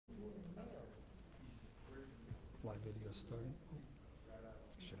just starting. Oh, I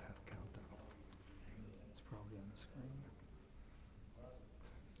should have had a countdown. It's probably on the screen.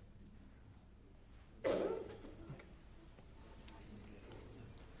 Okay.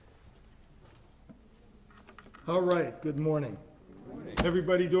 All right, good morning. Good morning.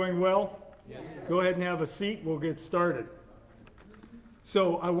 Everybody doing well? Yes. Go ahead and have a seat. We'll get started.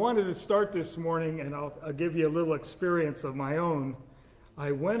 So I wanted to start this morning, and I'll give you a little experience of my own.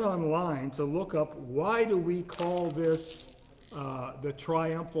 I went online to look up why do we call this the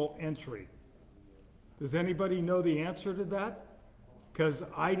triumphal entry. Does anybody know the answer to that? Because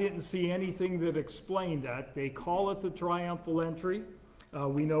I didn't see anything that explained that. They call it the triumphal entry.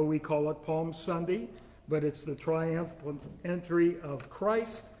 We know we call it Palm Sunday, but it's the triumphal entry of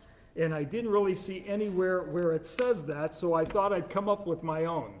Christ. And I didn't really see anywhere where it says that, so I thought I'd come up with my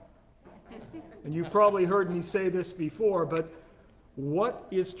own. And you probably heard me say this before, but what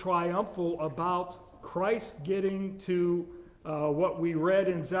is triumphal about Christ getting to what we read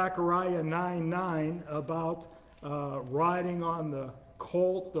in Zechariah 9:9 about riding on the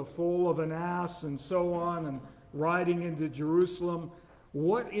colt, the foal of an ass, and so on, and riding into Jerusalem?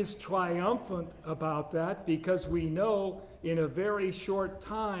 What is triumphant about that? Because we know in a very short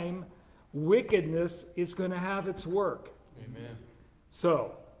time, wickedness is going to have its work. Amen.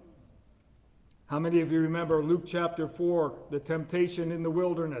 So, how many of you remember Luke chapter 4, the temptation in the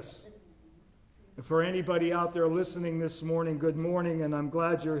wilderness? And for anybody out there listening this morning, good morning, and I'm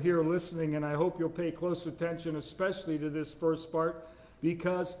glad you're here listening, and I hope you'll pay close attention, especially to this first part,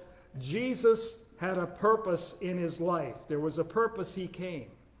 because Jesus had a purpose in his life. There was a purpose he came.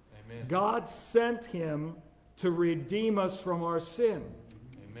 Amen. God sent him to redeem us from our sin.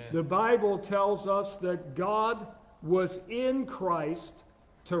 Amen. The Bible tells us that God was in Christ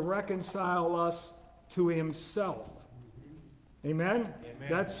to reconcile us to himself. Amen? Amen.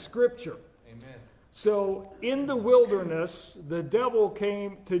 That's scripture. Amen. So in the wilderness, the devil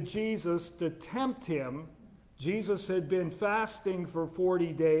came to Jesus to tempt him. Jesus had been fasting for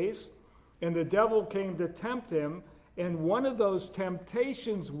 40 days, and the devil came to tempt him. And one of those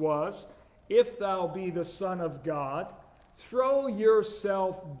temptations was, if thou be the Son of God, throw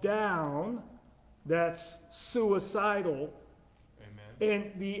yourself down. That's suicidal. Amen.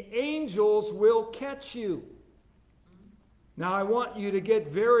 And the angels will catch you. Now I want you to get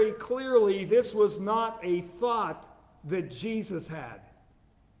very clearly, this was not a thought that Jesus had.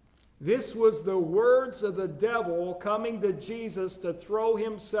 This was the words of the devil coming to Jesus to throw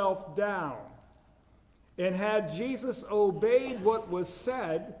himself down. And had Jesus obeyed what was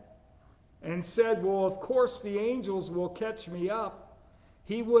said and said, well, of course the angels will catch me up,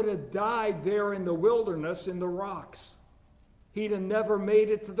 he would have died there in the wilderness in the rocks. He'd have never made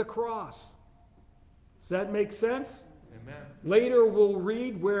it to the cross. Does that make sense? Amen. Later we'll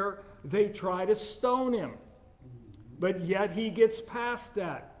read where they try to stone him, but yet he gets past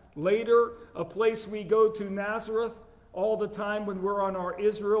that. Later, a place we go to, Nazareth, all the time when we're on our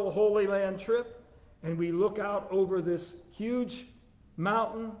Israel Holy Land trip, and we look out over this huge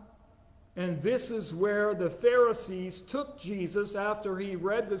mountain, and this is where the Pharisees took Jesus after he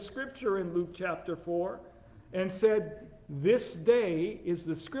read the scripture in Luke chapter 4 and said, this day is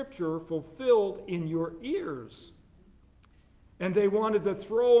the scripture fulfilled in your ears. And they wanted to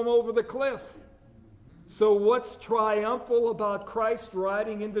throw him over the cliff. So what's triumphal about Christ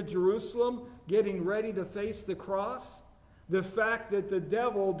riding into Jerusalem, getting ready to face the cross? The fact that the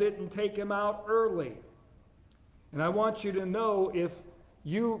devil didn't take him out early. And I want you to know, if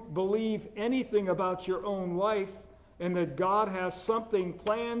you believe anything about your own life and that God has something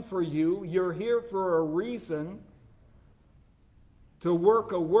planned for you, you're here for a reason, to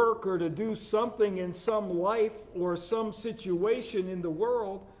work a work or to do something in some life or some situation in the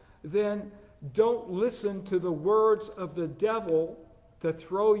world, then don't listen to the words of the devil to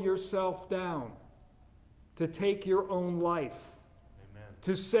throw yourself down, to take your own life. Amen.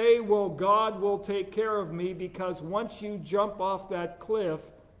 To say, well, God will take care of me, because once you jump off that cliff,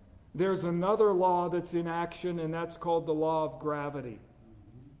 there's another law that's in action, and that's called the law of gravity.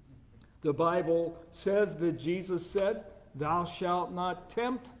 The Bible says that Jesus said, thou shalt not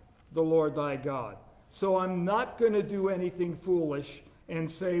tempt the Lord thy God. So I'm not going to do anything foolish and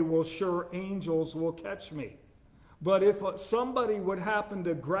say, well, sure, angels will catch me. But if somebody would happen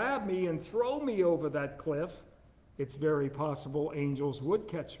to grab me and throw me over that cliff, it's very possible angels would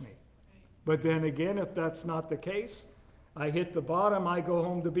catch me. But then again, if that's not the case, I hit the bottom, I go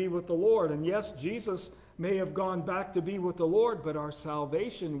home to be with the Lord. And yes, Jesus may have gone back to be with the Lord, but our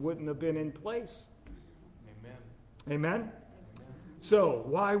salvation wouldn't have been in place. Amen. Amen? So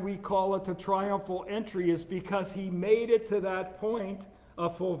why we call it the triumphal entry is because he made it to that point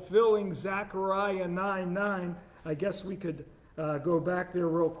fulfilling Zechariah 9:9. I guess we could go back there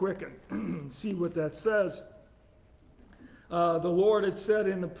real quick and see what that says. The Lord had said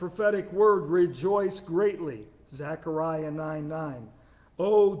in the prophetic word, rejoice greatly, Zechariah 9:9.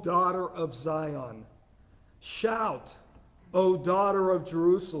 O daughter of Zion, shout, O daughter of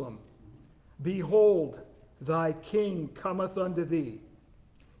Jerusalem, behold, thy king cometh unto thee.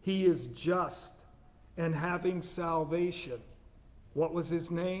 He is just and having salvation. What was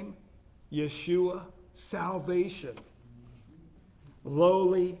his name? Yeshua, salvation.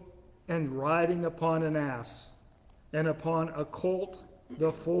 Lowly and riding upon an ass, and upon a colt,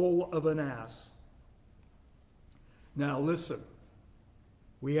 the foal of an ass. Now listen,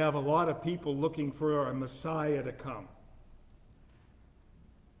 we have a lot of people looking for a Messiah to come.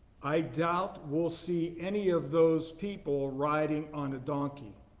 I doubt we'll see any of those people riding on a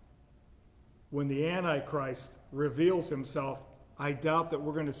donkey. When the Antichrist reveals himself, I doubt that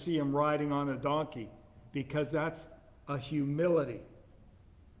we're going to see him riding on a donkey, because that's a humility.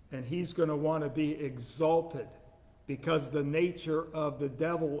 And he's going to want to be exalted, because the nature of the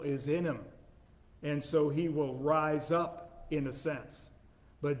devil is in him. And so he will rise up in a sense.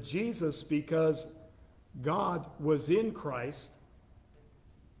 But Jesus, because God was in Christ,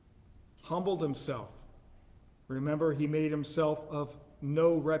 humbled himself. Remember, he made himself of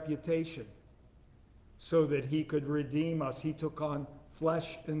no reputation so that he could redeem us. He took on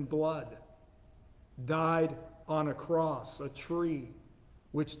flesh and blood, died on a cross, a tree,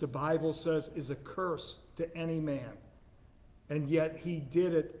 which the Bible says is a curse to any man. And yet he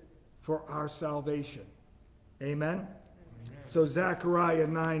did it for our salvation. Amen? Amen. So Zechariah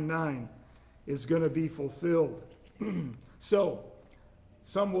 9:9 is going to be fulfilled. So,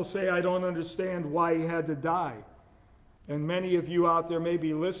 some will say, I don't understand why he had to die. And many of you out there may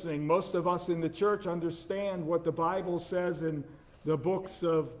be listening. Most of us in the church understand what the Bible says in the books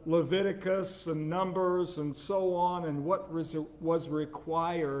of Leviticus and Numbers and so on, and what was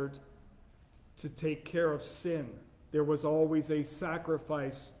required to take care of sin. There was always a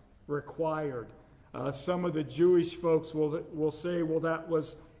sacrifice required. Some of the Jewish folks will say, well, that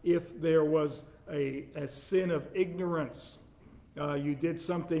was if there was a sin of ignorance. You did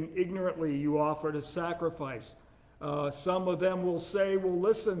something ignorantly, you offered a sacrifice. Some of them will say, well,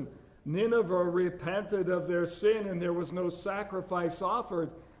 listen, Nineveh repented of their sin and there was no sacrifice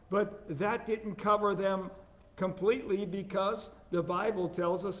offered. But that didn't cover them completely, because the Bible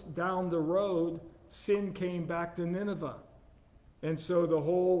tells us down the road, sin came back to Nineveh. And so the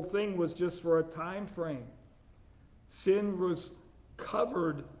whole thing was just for a time frame. Sin was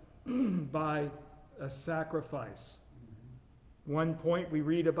covered by a sacrifice. One point we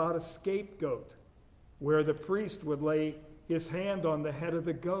read about a scapegoat, where the priest would lay his hand on the head of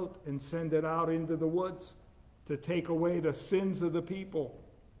the goat and send it out into the woods to take away the sins of the people.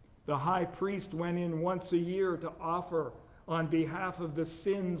 The high priest went in once a year to offer on behalf of the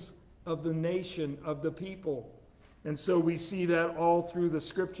sins of the nation, of the people. And so we see that all through the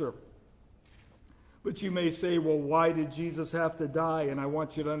scripture. But you may say, well, why did Jesus have to die? And I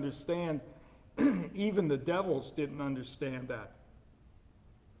want you to understand, even the devils didn't understand that.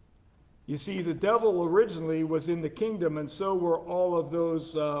 You see, the devil originally was in the kingdom, and so were all of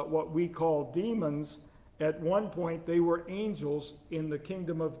those, what we call demons. At one point, they were angels in the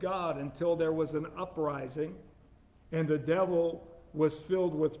kingdom of God until there was an uprising, and the devil was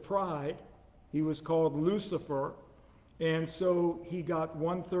filled with pride. He was called Lucifer, and so he got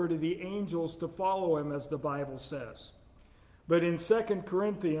 1/3 of the angels to follow him, as the Bible says. But in 1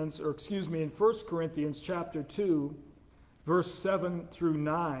 Corinthians chapter 2, verse 7 through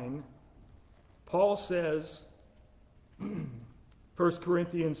 9, Paul says, 1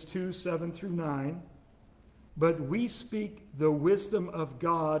 Corinthians 2, 7 through 9, but we speak the wisdom of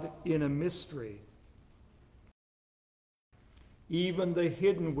God in a mystery, even the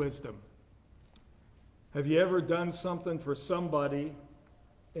hidden wisdom. Have you ever done something for somebody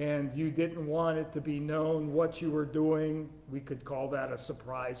and you didn't want it to be known what you were doing? We could call that a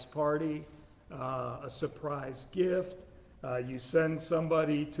surprise party, a surprise gift. You send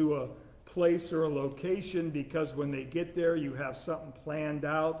somebody to a place or a location because when they get there you have something planned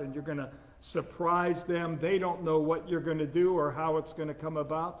out and you're going to surprise them. They don't know what you're going to do or how it's going to come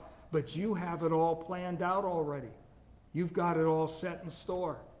about, but you have it all planned out already. You've got it all set in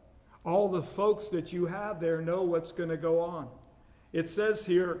store. All the folks that you have there know what's going to go on. It says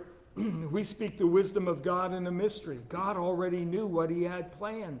here, we speak the wisdom of God in a mystery. God already knew what he had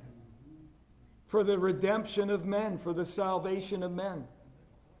planned for the redemption of men, for the salvation of men,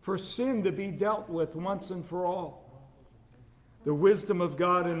 for sin to be dealt with once and for all. The wisdom of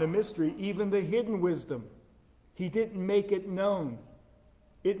God in a mystery, even the hidden wisdom. He didn't make it known.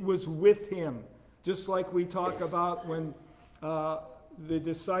 It was with him. Just like we talk about when the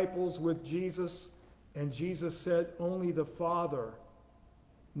disciples with Jesus, and Jesus said, only the Father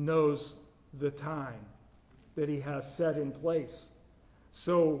knows the time that he has set in place.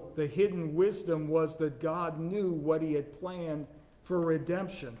 So the hidden wisdom was that God knew what he had planned for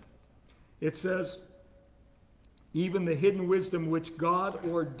redemption. It says, even the hidden wisdom which God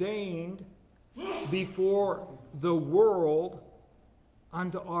ordained before the world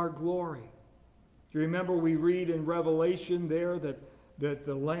unto our glory. Do you remember we read in Revelation there that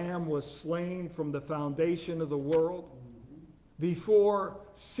the Lamb was slain from the foundation of the world? Before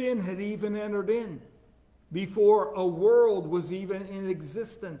sin had even entered in. Before a world was even in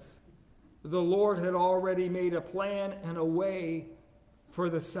existence. The Lord had already made a plan and a way for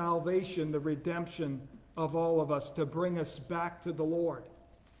the salvation, the redemption of all of us, to bring us back to the Lord.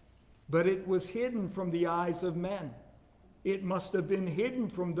 But it was hidden from the eyes of men. It must have been hidden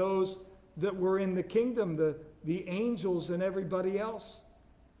from those that were in the kingdom, the angels and everybody else,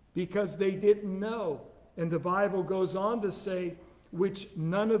 because they didn't know. And the Bible goes on to say, which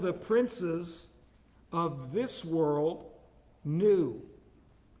none of the princes of this world knew.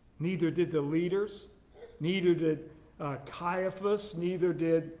 Neither did the leaders, neither did Caiaphas, neither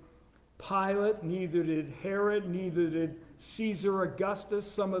did Pilate, neither did Herod, neither did Caesar Augustus,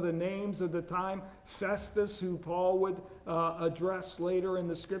 some of the names of the time, Festus, who Paul would address later in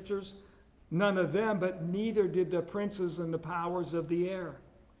the scriptures. None of them, but neither did the princes and the powers of the air.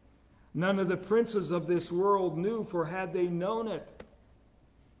 None of the princes of this world knew, for had they known it,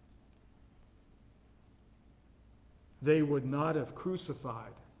 they would not have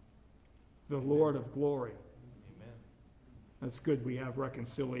crucified the Lord of glory. Amen. That's good we have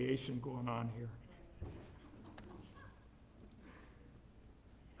reconciliation going on here.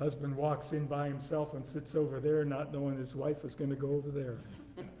 Husband walks in by himself and sits over there, not knowing his wife is going to go over there.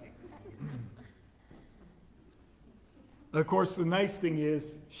 Of course, the nice thing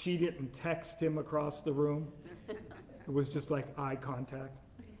is she didn't text him across the room. It was just like eye contact.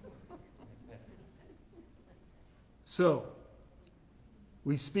 So,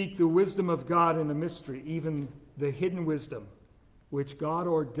 we speak the wisdom of God in a mystery, even the hidden wisdom, which God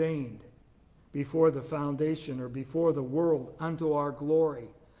ordained before the foundation or before the world unto our glory,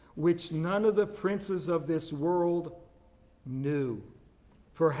 which none of the princes of this world knew.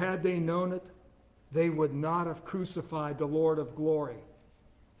 For had they known it, they would not have crucified the Lord of glory.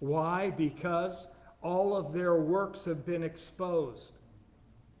 Why? Because all of their works have been exposed.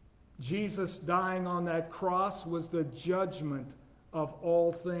 Jesus dying on that cross was the judgment of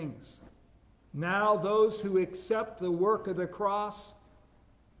all things. Now those who accept the work of the cross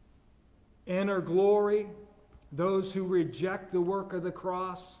enter glory. Those who reject the work of the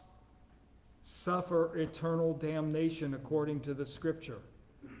cross suffer eternal damnation according to the Scripture.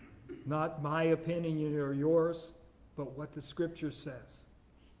 Not my opinion or yours, but what the Scripture says.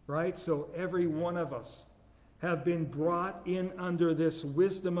 Right? So every one of us have been brought in under this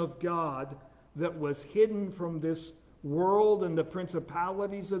wisdom of God that was hidden from this world and the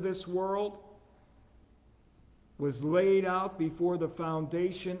principalities of this world, was laid out before the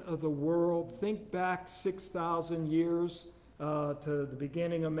foundation of the world. Think back 6,000 years to the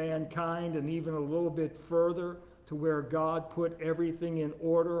beginning of mankind, and even a little bit further to where God put everything in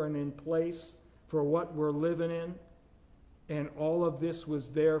order and in place for what we're living in. And all of this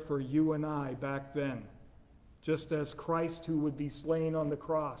was there for you and I back then. Just as Christ, who would be slain on the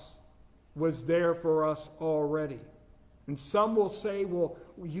cross, was there for us already. And some will say, well,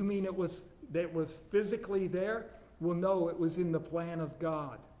 you mean it was physically there? Well, no, it was in the plan of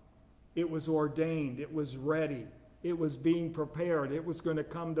God. It was ordained. It was ready. It was being prepared. It was going to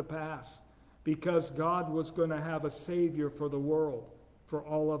come to pass because God was going to have a Savior for the world, for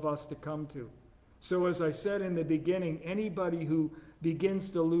all of us to come to. So as I said in the beginning, anybody who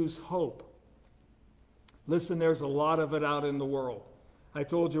begins to lose hope, listen, there's a lot of it out in the world. I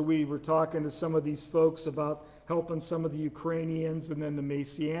told you we were talking to some of these folks about helping some of the Ukrainians and then the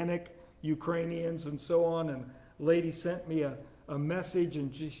Messianic Ukrainians and so on. And a lady sent me a message,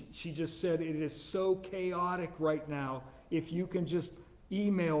 and she just said, it is so chaotic right now. If you can just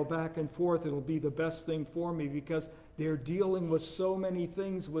email back and forth, it'll be the best thing for me, because they're dealing with so many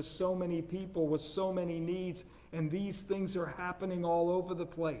things, with so many people, with so many needs, and these things are happening all over the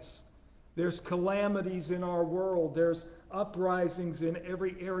place. There's calamities in our world. There's uprisings in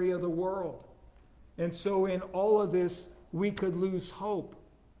every area of the world. And so in all of this, we could lose hope.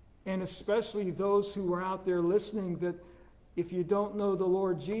 And especially those who are out there listening, that if you don't know the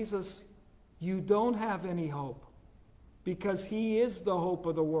Lord Jesus, you don't have any hope, because he is the hope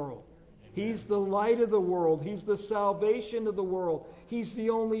of the world. He's the light of the world. He's the salvation of the world. He's the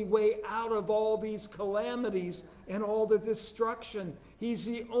only way out of all these calamities and all the destruction. He's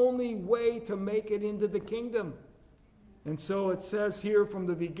the only way to make it into the kingdom. And so it says here from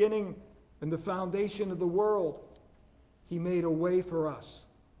the beginning and the foundation of the world, He made a way for us.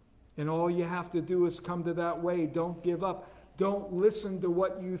 And all you have to do is come to that way. Don't give up. Don't listen to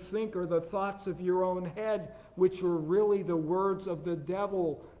what you think or the thoughts of your own head, which were really the words of the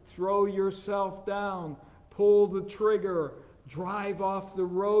devil. Throw yourself down, pull the trigger, drive off the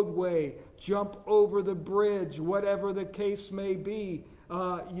roadway, jump over the bridge, whatever the case may be.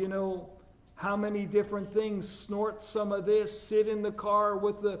 How many different things, snort some of this, sit in the car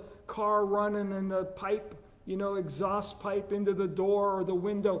with the car running and the pipe, exhaust pipe into the door or the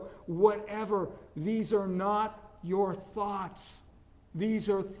window, whatever. These are not your thoughts. These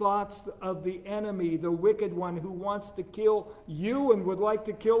are thoughts of the enemy, the wicked one who wants to kill you and would like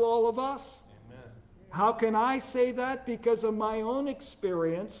to kill all of us. Amen. How can I say that? Because of my own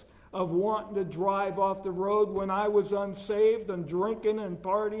experience of wanting to drive off the road when I was unsaved and drinking and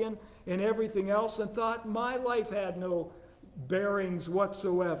partying and everything else, and thought my life had no bearings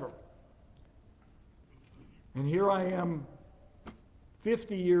whatsoever. And here I am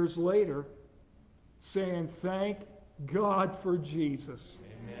 50 years later saying, thank God for Jesus.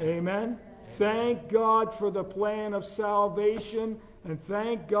 Amen. Amen? Thank God for the plan of salvation, and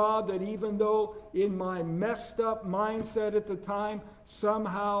thank God that even though in my messed up mindset at the time,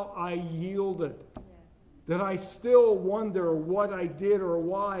 somehow I yielded. That I still wonder what I did or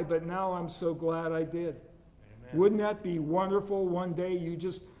why, but now I'm so glad I did. Amen. Wouldn't that be wonderful? One day you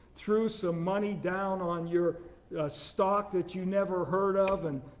just threw some money down on your stock that you never heard of,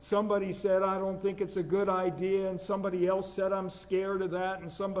 and somebody said, I don't think it's a good idea, and somebody else said, I'm scared of that,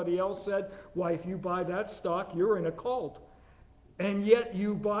 and somebody else said, why, if you buy that stock, you're in a cult. And yet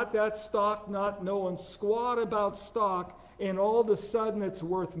you bought that stock not knowing squat about stock, and all of a sudden it's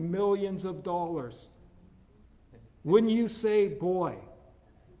worth millions of dollars. Wouldn't you say, boy,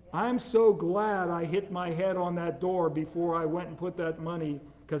 I'm so glad I hit my head on that door before I went and put that money,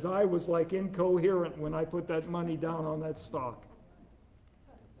 because I was like incoherent when I put that money down on that stock.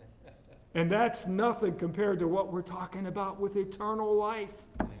 And that's nothing compared to what we're talking about with eternal life,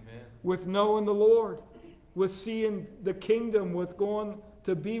 Amen. with knowing the Lord, with seeing the kingdom, with going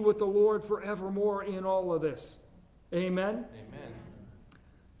to be with the Lord forevermore in all of this. Amen? Amen.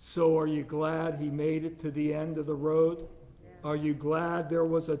 So are you glad He made it to the end of the road? Are you glad there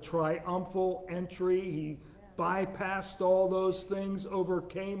was a triumphal entry? He bypassed all those things,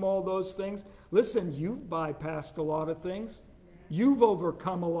 overcame all those things. Listen, you've bypassed a lot of things. You've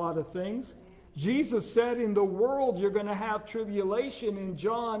overcome a lot of things. Jesus said in the world you're going to have tribulation in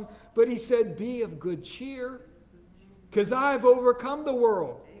John, but He said, be of good cheer, because I've overcome the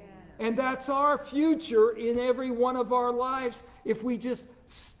world. And that's our future in every one of our lives if we just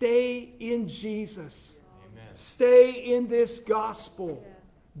stay in Jesus. Amen. Stay in this gospel.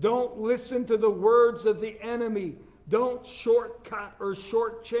 Don't listen to the words of the enemy. Don't shortcut or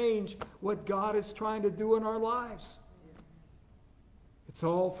shortchange what God is trying to do in our lives. It's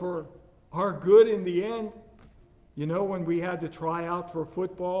all for our good in the end. You know, when we had to try out for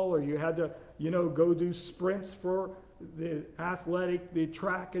football, or you had to, go do sprints for the athletic, the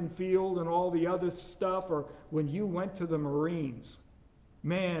track and field and all the other stuff, or when you went to the Marines,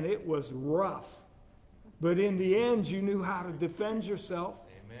 man, it was rough. But in the end, you knew how to defend yourself.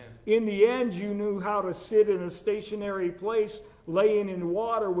 Amen. In the end, you knew how to sit in a stationary place, laying in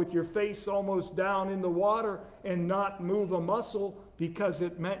water with your face almost down in the water and not move a muscle, because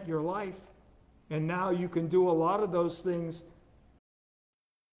it meant your life. And now you can do a lot of those things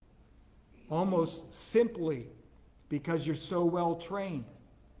almost simply because you're so well trained.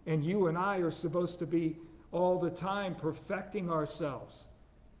 And you and I are supposed to be all the time perfecting ourselves,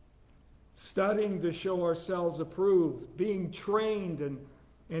 studying to show ourselves approved, being trained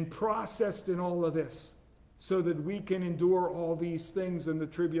and processed in all of this, so that we can endure all these things and the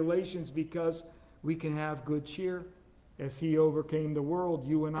tribulations, because we can have good cheer. As He overcame the world,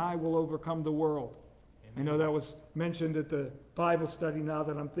 you and I will overcome the world. Amen. I know that was mentioned at the Bible study, now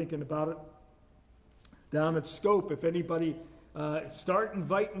that I'm thinking about it. Down at Scope, if anybody, start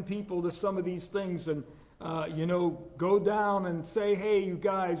inviting people to some of these things, and, go down and say, hey, you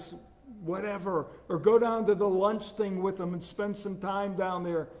guys, whatever, or go down to the lunch thing with them and spend some time down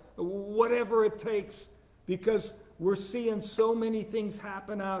there, whatever it takes, because we're seeing so many things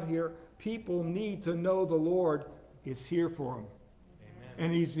happen out here. People need to know the Lord is here for them. Amen.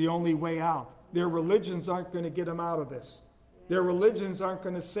 And He's the only way out. Their religions aren't going to get them out of this. Their religions aren't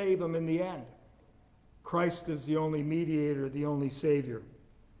going to save them in the end. Christ is the only mediator, the only Savior.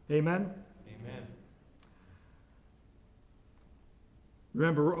 Amen? Amen.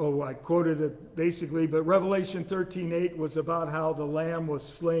 Remember, I quoted it basically, but Revelation 13:8 was about how the Lamb was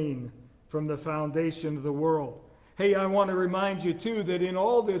slain from the foundation of the world. Hey, I want to remind you too that in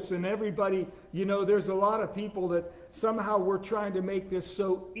all this, and everybody, there's a lot of people that somehow we're trying to make this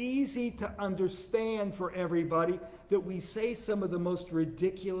so easy to understand for everybody that we say some of the most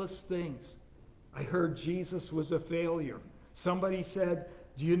ridiculous things. I heard Jesus was a failure. Somebody said,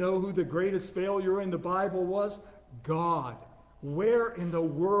 do you know who the greatest failure in the Bible was? God. Where in the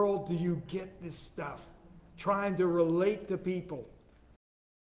world do you get this stuff? Trying to relate to people.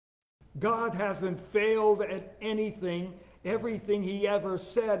 God hasn't failed at anything. Everything he ever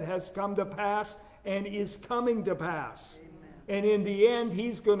said has come to pass and is coming to pass. Amen. And in the end,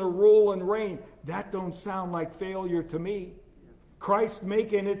 he's going to rule and reign. That don't sound like failure to me. Christ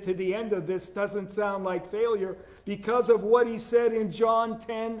making it to the end of this doesn't sound like failure because of what he said in John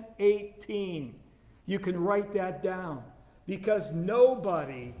 10:18. You can write that down. Because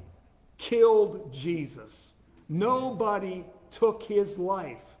nobody killed Jesus. Nobody took his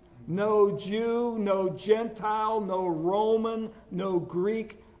life. No Jew, no Gentile, no Roman, no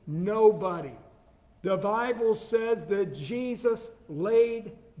Greek, nobody. The Bible says that Jesus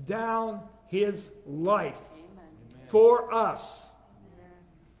laid down his life for us.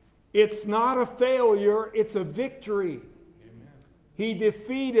 It's not a failure, it's a victory. He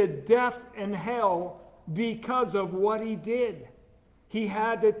defeated death and hell because of what he did. He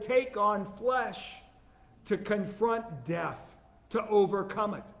had to take on flesh to confront death, to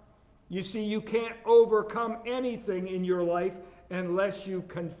overcome it. You see, you can't overcome anything in your life unless you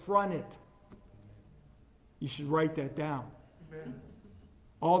confront it. You should write that down. Amen.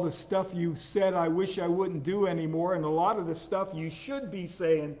 All the stuff you said, I wish I wouldn't do anymore, and a lot of the stuff you should be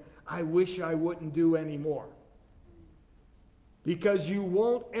saying, I wish I wouldn't do anymore. Because you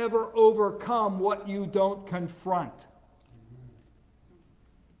won't ever overcome what you don't confront.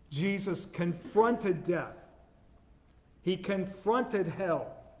 Jesus confronted death. He confronted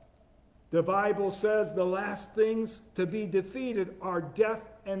hell. The Bible says the last things to be defeated are death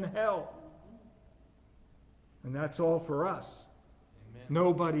and hell. And that's all for us. Amen.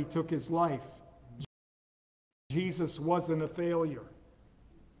 Nobody took his life. Jesus wasn't a failure.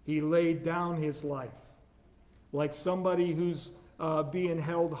 He laid down his life. Like somebody who's being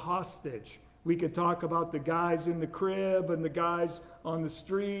held hostage. We could talk about the guys in the crib and the guys on the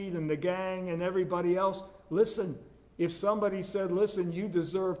street and the gang and everybody else. Listen, if somebody said, listen, you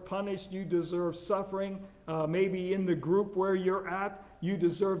deserve punished, you deserve suffering, maybe in the group where you're at, you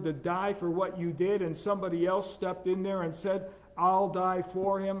deserve to die for what you did, and somebody else stepped in there and said, I'll die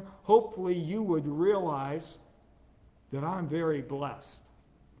for him, hopefully you would realize that I'm very blessed.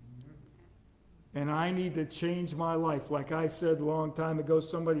 And I need to change my life. Like I said a long time ago,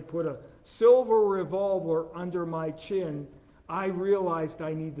 somebody put a silver revolver under my chin. I realized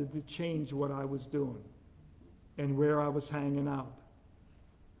I needed to change what I was doing and where I was hanging out.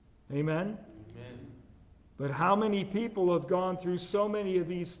 Amen? Amen. But how many people have gone through so many of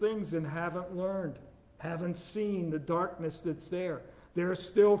these things and haven't learned, haven't seen the darkness that's there? They're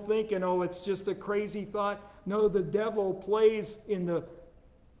still thinking, oh, it's just a crazy thought. No, the devil plays in the,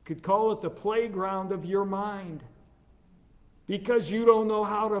 could call it the playground of your mind. Because you don't know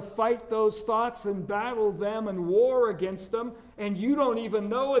how to fight those thoughts and battle them and war against them, and you don't even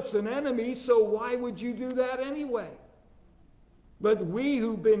know it's an enemy, so why would you do that anyway? But we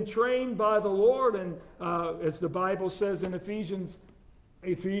who've been trained by the Lord, and as the Bible says in Ephesians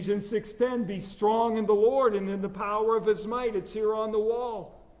 6:10, be strong in the Lord and in the power of his might. It's here on the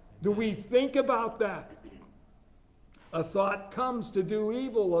wall. Do we think about that? A thought comes to do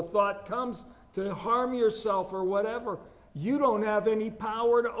evil. A thought comes to harm yourself or whatever. You don't have any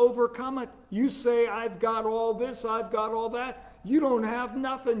power to overcome it. You say, I've got all this, I've got all that. You don't have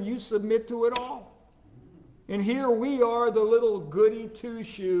nothing. You submit to it all. And here we are, the little goody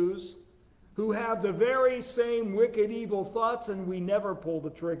two-shoes, who have the very same wicked, evil thoughts, and we never pull the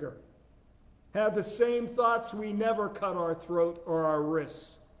trigger. Have the same thoughts, we never cut our throat or our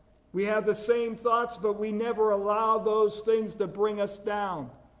wrists. We have the same thoughts, but we never allow those things to bring us down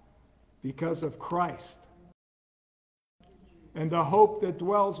because of Christ and the hope that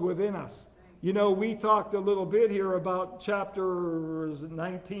dwells within us. You know, we talked a little bit here about chapter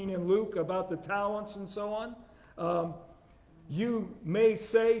 19 in Luke, about the talents and so on. You may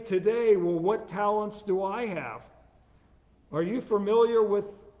say today, well, what talents do I have? Are you familiar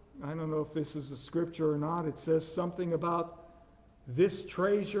with, I don't know if this is a scripture or not, it says something about this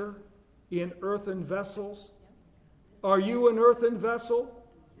treasure in earthen vessels. Are you an earthen vessel?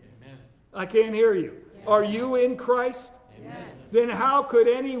 Amen. I can't hear you. Yes. Are you in Christ? Yes. then how could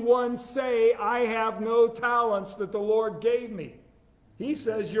anyone say, I have no talents that the Lord gave me? He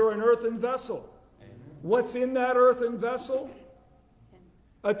says you're an earthen vessel. Amen. What's in that earthen vessel?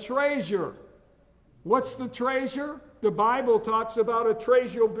 A treasure. What's the treasure? The Bible talks about a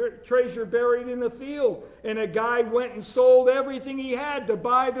treasure buried in a field. And a guy went and sold everything he had to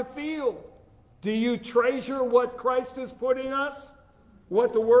buy the field. Do you treasure what Christ has put in us?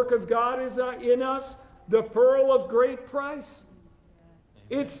 What the work of God is in us? The pearl of great price.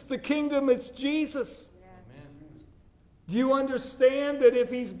 It's the kingdom, it's Jesus. Amen. Do you understand that if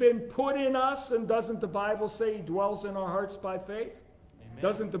he's been put in us, and doesn't the Bible say he dwells in our hearts by faith? Amen.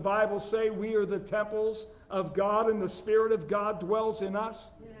 Doesn't the Bible say we are the temples of God and the Spirit of God dwells in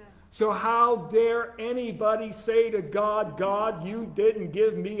us? Yes. So how dare anybody say to God, God, you didn't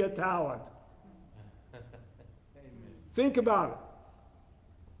give me a talent? Amen. Think about it.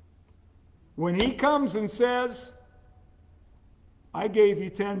 When he comes and says, I gave you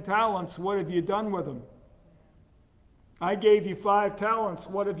 10 talents, what have you done with them? I gave you 5 talents,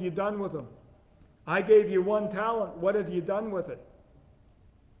 what have you done with them? I gave you 1 talent, what have you done with it?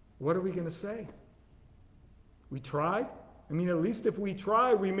 What are we going to say? We tried? I mean, at least if we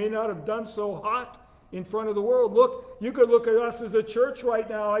try, we may not have done so hot in front of the world. Look, you could look at us as a church right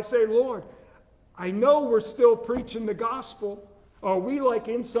now. I say, Lord, I know we're still preaching the gospel. Are we like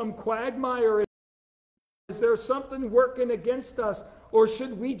in some quagmire? Is there something working against us? Or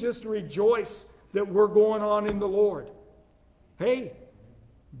should we just rejoice that we're going on in the Lord? Hey,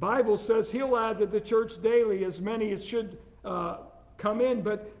 Bible says he'll add to the church daily as many as should come in,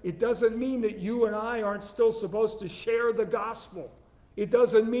 but it doesn't mean that you and I aren't still supposed to share the gospel. It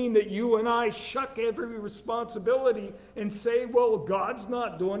doesn't mean that you and I shuck every responsibility and say, well, God's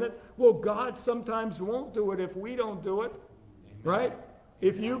not doing it. Well, God sometimes won't do it if we don't do it. Right?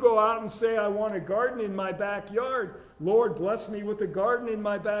 If you go out and say, I want a garden in my backyard, Lord, bless me with a garden in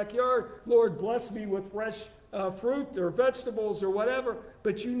my backyard. Lord, bless me with fresh fruit or vegetables or whatever.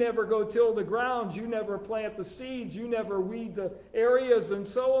 But you never go till the ground. You never plant the seeds. You never weed the areas and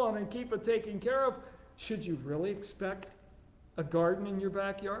so on and keep it taken care of. Should you really expect a garden in your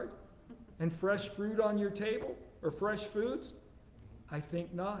backyard and fresh fruit on your table or fresh foods? I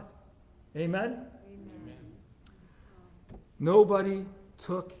think not. Amen? Amen. Nobody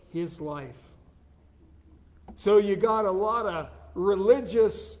took his life. So you got a lot of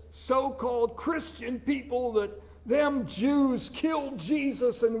religious, so-called Christian people that them Jews killed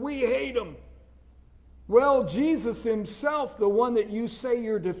Jesus and we hate them. Well, Jesus himself, the one that you say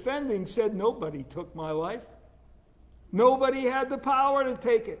you're defending, said nobody took my life. Nobody had the power to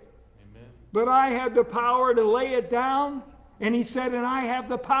take it. Amen. But I had the power to lay it down. And he said, and I have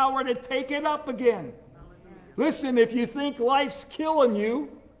the power to take it up again. Listen, if you think life's killing you,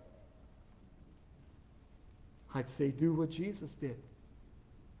 I'd say do what Jesus did.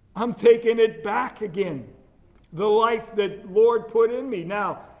 I'm taking it back again. The life that Lord put in me.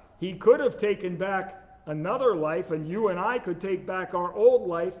 Now, he could have taken back another life, and you and I could take back our old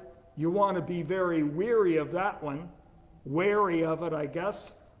life. You want to be very weary of that one. Wary of it, I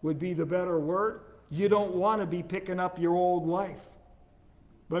guess, would be the better word. You don't want to be picking up your old life.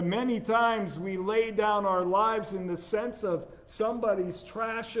 But many times we lay down our lives in the sense of somebody's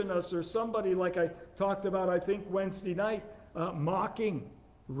trashing us or somebody, like I talked about, I think, Wednesday night, mocking,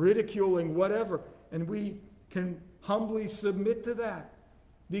 ridiculing, whatever. And we can humbly submit to that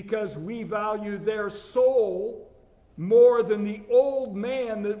because we value their soul more than the old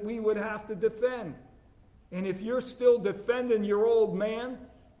man that we would have to defend. And if you're still defending your old man,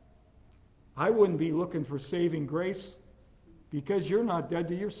 I wouldn't be looking for saving grace. Because you're not dead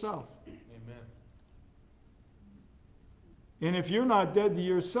to yourself. Amen. And if you're not dead to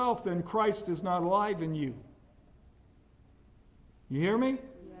yourself, then Christ is not alive in you. You hear me?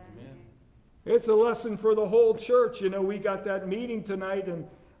 Yeah. Amen. It's a lesson for the whole church. You know, we got that meeting tonight, and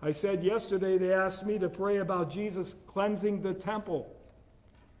I said yesterday they asked me to pray about Jesus cleansing the temple.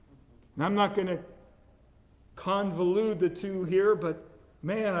 And I'm not going to convolute the two here, but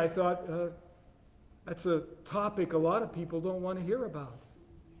man, I thought... that's a topic a lot of people don't want to hear about.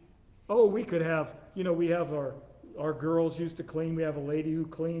 Oh, we could have, you know, we have our girls used to clean. We have a lady who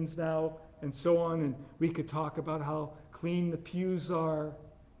cleans now and so on. And we could talk about how clean the pews are,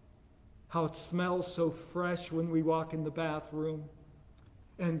 how it smells so fresh when we walk in the bathroom.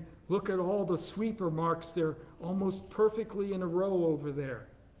 And look at all the sweeper marks. They're almost perfectly in a row over there.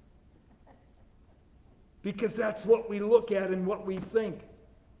 Because that's what we look at and what we think.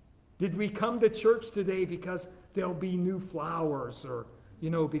 Did we come to church today because there'll be new flowers or,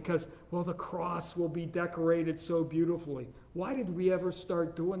 you know, because, well, the cross will be decorated so beautifully? Why did we ever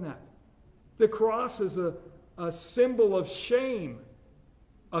start doing that? The cross is a a symbol of shame,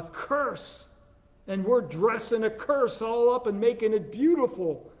 a curse. And we're dressing a curse all up and making it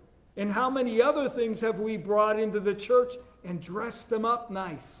beautiful. And how many other things have we brought into the church and dressed them up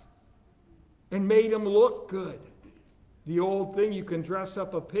nice and made them look good? The old thing, you can dress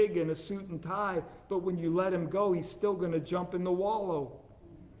up a pig in a suit and tie, but when you let him go, he's still going to jump in the wallow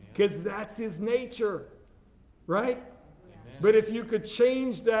because that's his nature, right? Amen. But if you could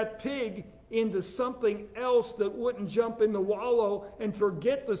change that pig into something else that wouldn't jump in the wallow and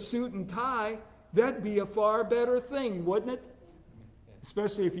forget the suit and tie, that'd be a far better thing, wouldn't it?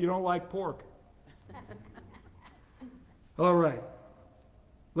 Especially if you don't like pork. All right.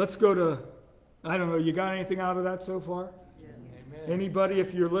 Let's go to, I don't know, you got anything out of that so far? Yes. Amen. Anybody,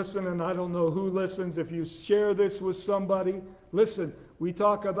 if you're listening, I don't know who listens, if you share this with somebody, listen, we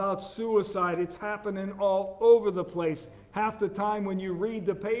talk about suicide. It's happening all over the place. Half the time when you read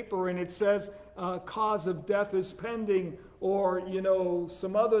the paper and it says cause of death is pending, or,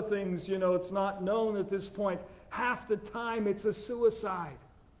 some other things, it's not known at this point. Half the time it's a suicide.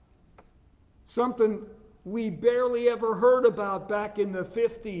 Something we barely ever heard about back in the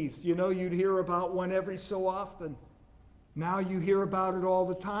 50s. You'd hear about one every so often. Now you hear about it all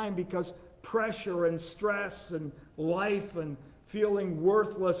the time because pressure and stress and life and feeling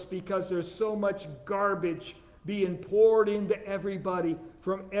worthless because there's so much garbage being poured into everybody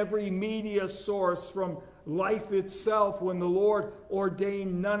from every media source, from life itself, when the Lord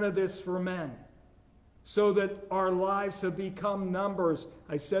ordained none of this for men. So that our lives have become numbers.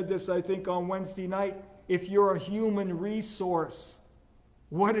 I said this, I think, on Wednesday night. If you're a human resource,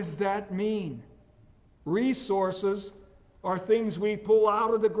 what does that mean? Resources are things we pull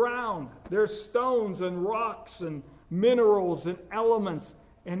out of the ground. They're stones and rocks and minerals and elements.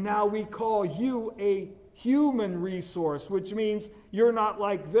 And now we call you a human resource, which means you're not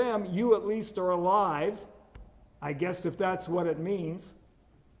like them. You at least are alive. I guess if that's what it means.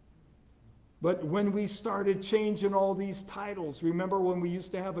 But when we started changing all these titles, remember when we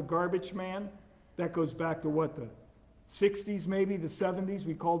used to have a garbage man? That goes back to what, the 60s maybe, the 70s?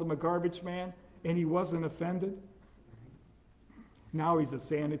 We called him a garbage man, and he wasn't offended. Now he's a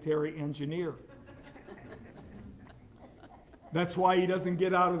sanitary engineer. That's why he doesn't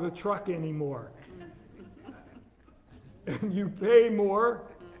get out of the truck anymore. And you pay more,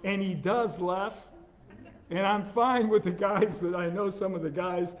 and he does less. And I'm fine with the guys that I know, some of the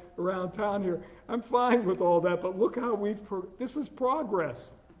guys around town here. I'm fine with all that, but look how this is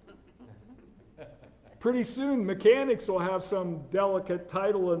progress. Pretty soon, mechanics will have some delicate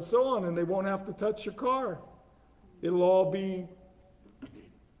title and so on, and they won't have to touch your car. It'll all be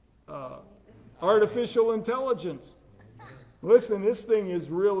artificial intelligence. Listen, this thing is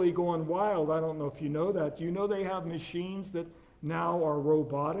really going wild. I don't know if you know that. Do you know they have machines that now are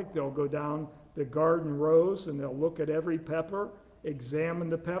robotic? They'll go down the garden rows and they'll look at every pepper, examine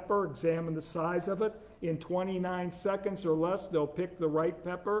the size of it. In 29 seconds or less, they'll pick the right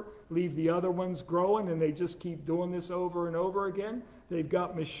pepper, leave the other ones growing, and they just keep doing this over and over again. They've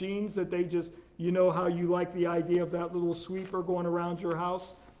got machines that they just, you know how you like the idea of that little sweeper going around your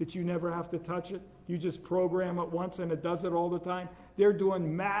house, that you never have to touch it? You just program it once and it does it all the time. They're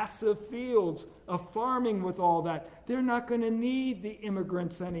doing massive fields of farming with all that. They're not going to need the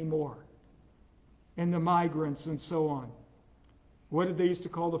immigrants anymore and the migrants and so on. What did they used to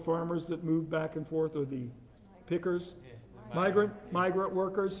call the farmers that moved back and forth, or the pickers? Yeah, migrant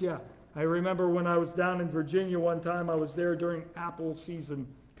workers, yeah. I remember when I was down in Virginia one time, I was there during apple season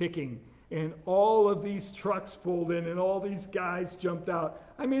picking, and all of these trucks pulled in and all these guys jumped out.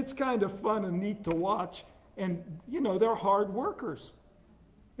 I mean, it's kind of fun and neat to watch, and they're hard workers.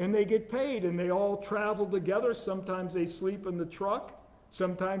 And they get paid, and they all travel together. Sometimes they sleep in the truck.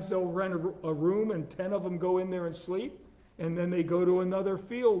 Sometimes they'll rent a room and 10 of them go in there and sleep. And then they go to another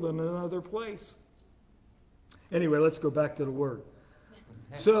field in another place. Anyway, let's go back to the Word.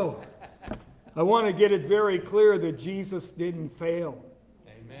 So, I want to get it very clear that Jesus didn't fail.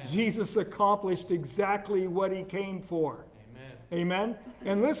 Amen. Jesus accomplished exactly what he came for. Amen. Amen?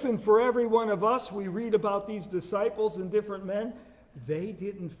 And listen, for every one of us, we read about these disciples and different men. They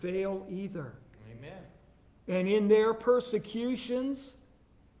didn't fail either. Amen. And in their persecutions,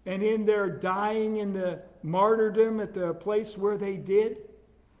 and in their dying in the martyrdom at the place where they did,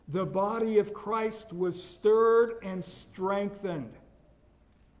 the body of Christ was stirred and strengthened.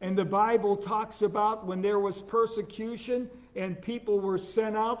 And the Bible talks about when there was persecution and people were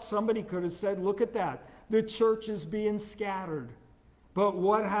sent out, somebody could have said, look at that, the church is being scattered. But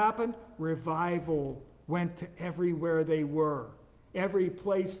what happened? Revival went to everywhere they were. Every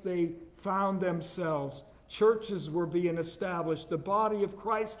place they found themselves. Churches were being established. The body of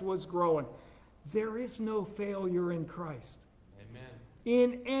Christ was growing. there is no failure in Christ. Amen.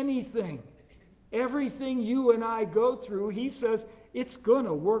 In anything. Everything you and I go through, he says, it's going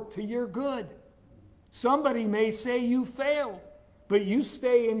to work to your good. Somebody may say you fail, but you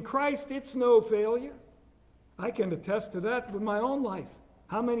stay in Christ, it's no failure. I can attest to that with my own life.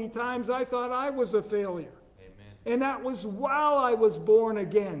 How many times I thought I was a failure. Amen. And that was while I was born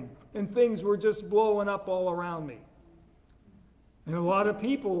again and things were just blowing up all around me. And a lot of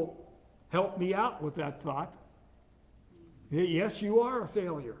people helped me out with that thought. Yes, you are a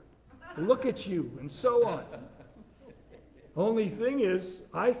failure. Look at you, and so on. Only thing is,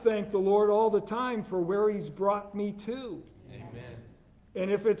 I thank the Lord all the time for where he's brought me to. Amen.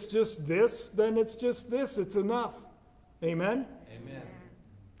 And if it's just this, then it's just this. It's enough. Amen? Amen.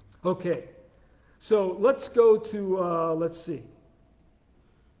 Okay. So let's go to, let's see.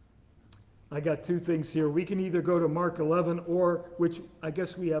 I got two things here. We can either go to Mark 11 or, which I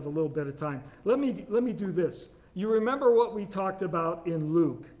guess we have a little bit of time. Let me do this. You remember what we talked about in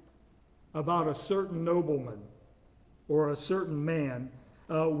Luke about a certain nobleman or a certain man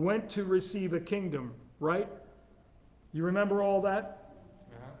went to receive a kingdom, right? You remember all that?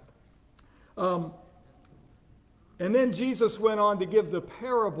 Uh-huh. And then Jesus went on to give the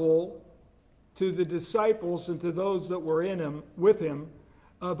parable to the disciples and to those that were with him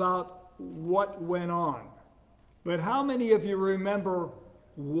about what went on. But how many of you remember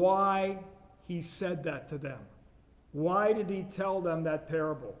why he said that to them? Why did he tell them that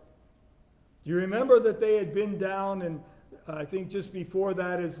parable? Do you remember that they had been down, and I think just before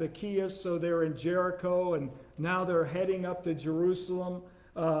that is Zacchaeus, so they're in Jericho, and now they're heading up to Jerusalem.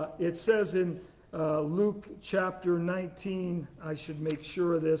 It says in Luke chapter 19, I should make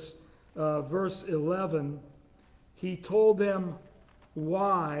sure of this, verse 11, he told them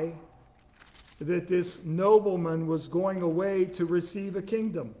why that this nobleman was going away to receive a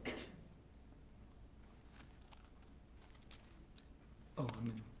kingdom. Oh, I'm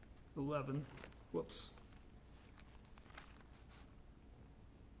in 11. Whoops.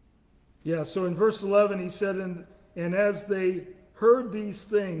 Yeah, so in verse 11 he said, and as they heard these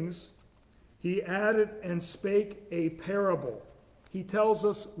things, he added and spake a parable. He tells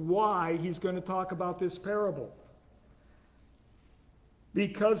us why he's going to talk about this parable.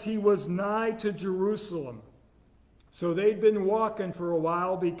 Because he was nigh to Jerusalem. So they'd been walking for a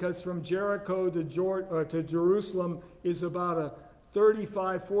while, because from Jericho to Jerusalem is about a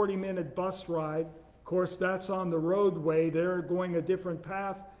 35, 40-minute bus ride. Of course, that's on the roadway. They're going a different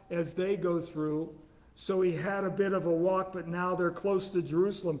path as they go through. So he had a bit of a walk, but now they're close to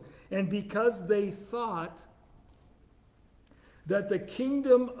Jerusalem. And because they thought that the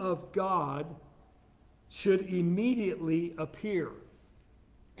kingdom of God should immediately appear.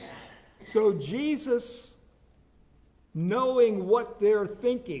 So Jesus, knowing what they're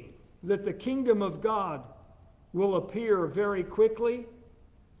thinking, that the kingdom of God will appear very quickly,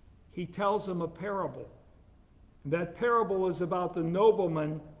 he tells them a parable. That parable is about the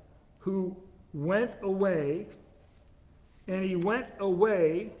nobleman who went away, and he went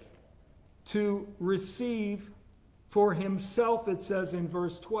away to receive for himself, it says in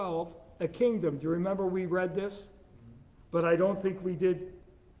verse 12, a kingdom. Do you remember we read this? But I don't think we did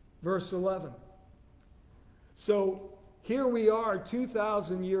verse 11. So here we are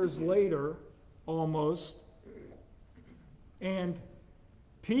 2,000 years later, almost, and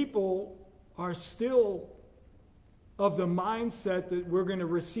people are still of the mindset that we're going to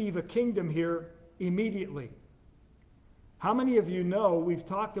receive a kingdom here immediately. How many of you know, we've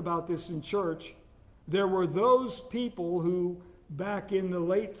talked about this in church, there were those people who, back in the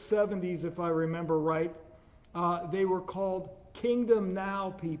late 70s, if I remember right, they were called Kingdom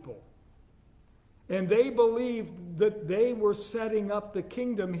Now people. And they believed that they were setting up the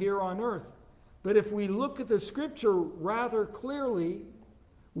kingdom here on earth. But if we look at the scripture rather clearly,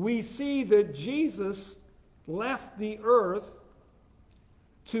 we see that Jesus left the earth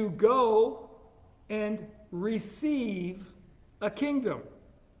to go and receive a kingdom.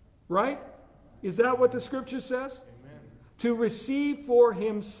 Right? Is that what the scripture says? Amen. To receive for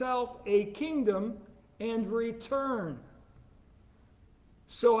himself a kingdom and return.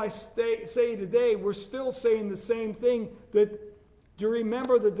 So I say today, we're still saying the same thing. That, do you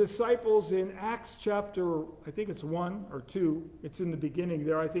remember the disciples in Acts chapter, I think it's 1 or 2, it's in the beginning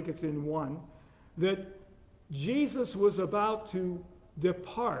there, I think it's in 1, that Jesus was about to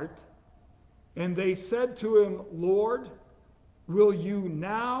depart, and they said to him, Lord, will you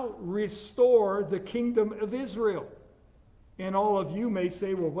now restore the kingdom of Israel? And all of you may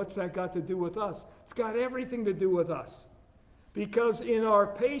say, well, what's that got to do with us? It's got everything to do with us. Because in our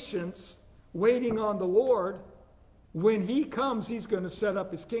patience, waiting on the Lord, when he comes, he's going to set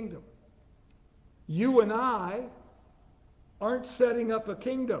up his kingdom. You and I aren't setting up a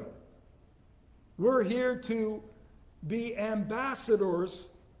kingdom. We're here to be ambassadors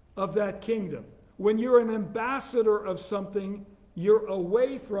of that kingdom. When you're an ambassador of something, you're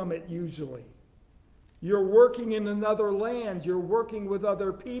away from it usually. You're working in another land. You're working with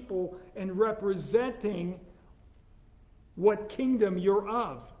other people and representing what kingdom you're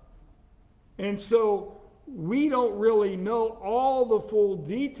of. And so we don't really know all the full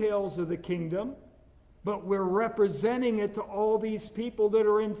details of the kingdom, but we're representing it to all these people that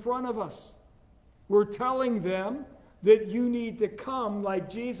are in front of us. We're telling them that you need to come, like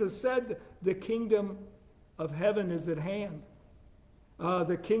Jesus said, the kingdom of heaven is at hand.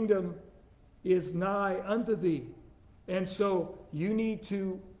 The kingdom is nigh unto thee. And so you need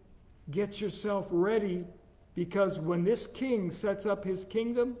to get yourself ready, because when this king sets up his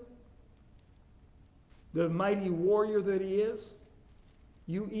kingdom, the mighty warrior that he is,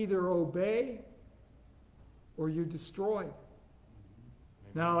 you either obey or you destroy.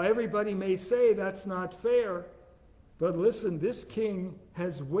 Now, everybody may say that's not fair, but listen, this king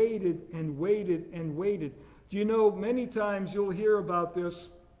has waited and waited and waited. Do you know, many times you'll hear about this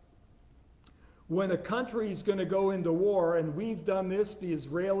when a country is going to go into war, and we've done this, the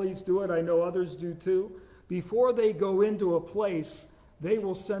Israelis do it, I know others do too. Before they go into a place, they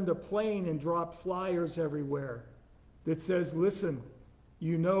will send a plane and drop flyers everywhere that says, listen,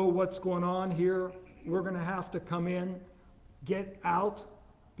 you know what's going on here? We're going to have to come in, get out,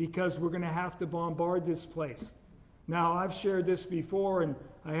 because we're going to have to bombard this place. Now, I've shared this before, and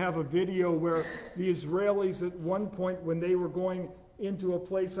I have a video where the Israelis at one point, when they were going into a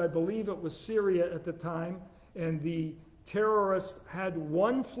place, I believe it was Syria at the time, and the terrorists had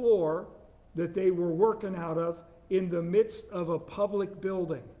one floor that they were working out of in the midst of a public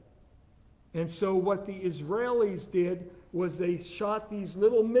building. And so what the Israelis did was they shot these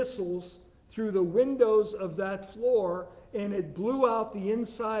little missiles through the windows of that floor, and it blew out the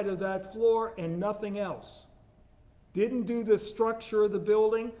inside of that floor and nothing else. Didn't do the structure of the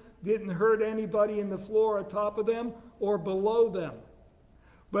building, didn't hurt anybody in the floor atop of them or below them.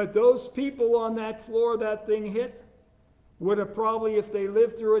 But those people on that floor that thing hit would have probably, if they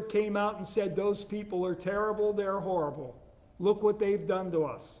lived through it, came out and said, those people are terrible, they're horrible. Look what they've done to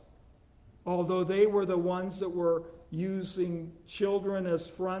us. Although they were the ones that were using children as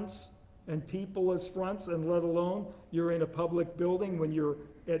fronts and people as fronts, and let alone you're in a public building when you're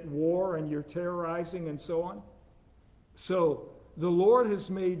at war and you're terrorizing and so on. So the Lord has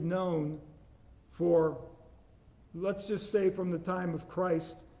made known for, let's just say from the time of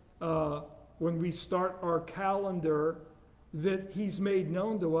Christ, when we start our calendar, that he's made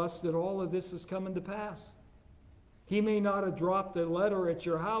known to us that all of this is coming to pass. He may not have dropped a letter at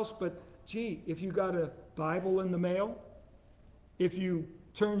your house, but gee, if you got a Bible in the mail, if you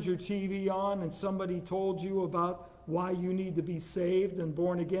turned your TV on and somebody told you about why you need to be saved and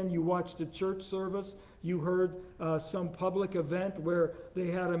born again, you watched a church service, you heard some public event where they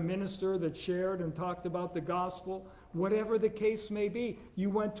had a minister that shared and talked about the gospel, whatever the case may be, you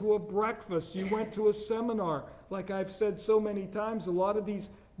went to a breakfast, you went to a seminar. Like I've said so many times, a lot of these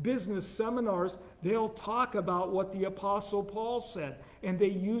business seminars, they'll talk about what the Apostle Paul said, and they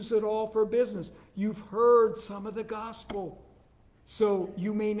use it all for business. You've heard some of the gospel. So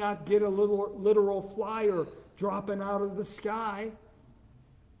you may not get a literal flyer dropping out of the sky,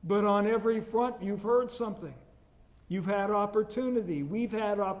 but on every front you've heard something. You've had opportunity. We've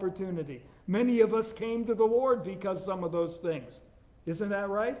had opportunity. Many of us came to the Lord because of some of those things. Isn't that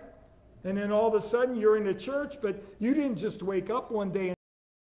right? And then all of a sudden you're in a church, but you didn't just wake up one day and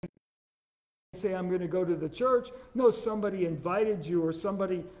say, I'm going to go to the church. No, somebody invited you, or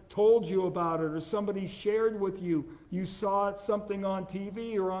somebody told you about it, or somebody shared with you. You saw something on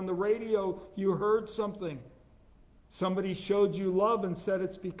TV or on the radio. You heard something. Somebody showed you love and said,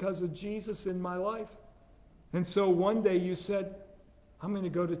 it's because of Jesus in my life. And so one day you said, I'm going to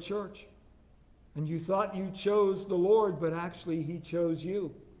go to church. And you thought you chose the Lord, but actually he chose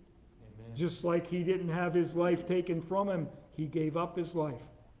you. Amen. Just like he didn't have his life taken from him, he gave up his life.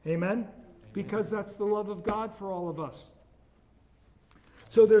 Amen? Amen? Because that's the love of God for all of us.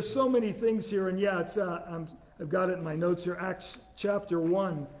 So there's so many things here, and yeah, it's I've got it in my notes here, Acts chapter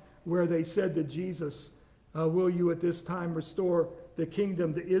 1, where they said to Jesus, will you at this time restore the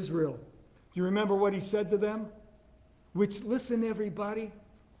kingdom to Israel? Do you remember what he said to them? Which, listen everybody,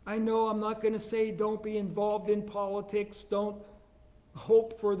 I know I'm not going to say don't be involved in politics, don't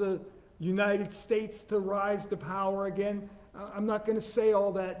hope for the United States to rise to power again. I'm not going to say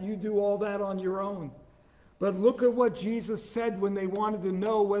all that. You do all that on your own. But look at what Jesus said when they wanted to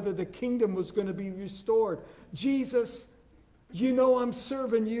know whether the kingdom was going to be restored. Jesus, you know I'm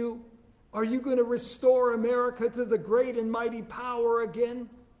serving you. Are you going to restore America to the great and mighty power again?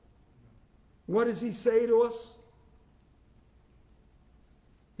 What does he say to us?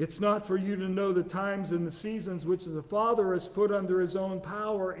 It's not for you to know the times and the seasons which the Father has put under his own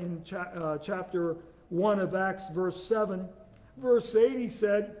power in chapter 1 of Acts, verse 7. Verse 8, he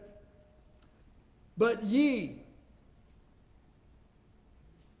said, but ye,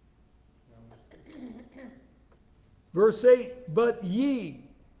 verse 8, but ye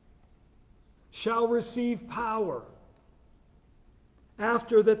shall receive power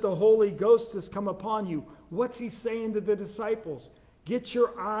after that the Holy Ghost has come upon you. What's he saying to the disciples? Get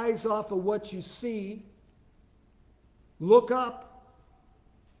your eyes off of what you see. Look up.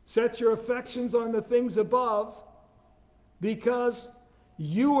 Set your affections on the things above, because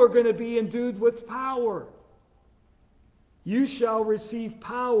you are going to be endued with power. You shall receive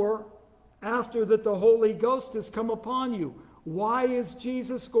power after that the Holy Ghost has come upon you. Why is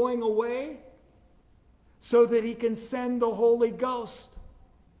Jesus going away? So that he can send the Holy Ghost.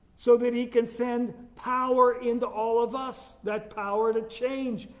 So that he can send power into all of us. That power to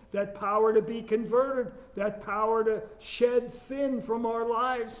change. That power to be converted. That power to shed sin from our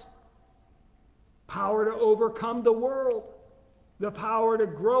lives. Power to overcome the world. The power to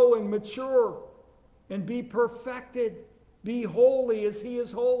grow and mature and be perfected. Be holy as he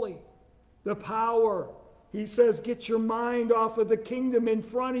is holy. The power. He says, get your mind off of the kingdom in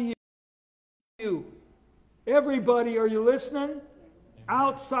front of you. Everybody, are you listening?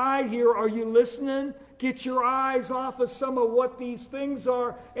 Outside here, are you listening? Get your eyes off of some of what these things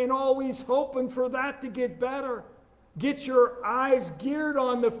are and always hoping for that to get better. Get your eyes geared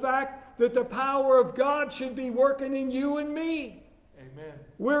on the fact that the power of God should be working in you and me. Amen.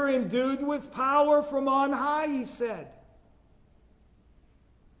 We're endued with power from on high, he said.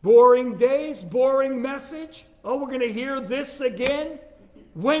 Boring days, boring message. Oh, we're going to hear this again?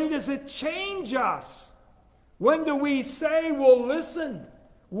 When does it change us? When do we say, well, listen,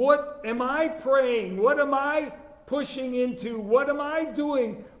 what am I praying? What am I pushing into? What am I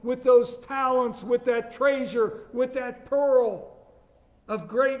doing with those talents, with that treasure, with that pearl of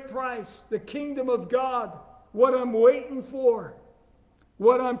great price, the kingdom of God? What I'm waiting for,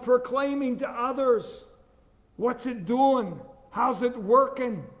 what I'm proclaiming to others. What's it doing? How's it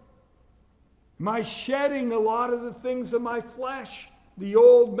working? Am I shedding a lot of the things of my flesh, the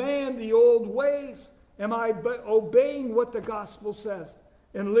old man, the old ways? Am I obeying what the gospel says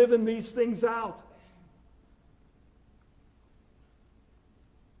and living these things out?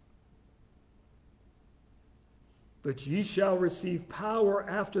 But ye shall receive power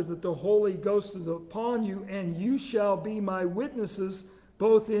after that the Holy Ghost is upon you, and you shall be my witnesses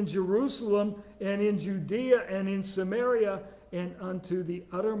both in Jerusalem and in Judea and in Samaria and unto the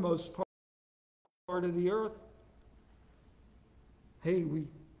uttermost part of the earth. Hey, we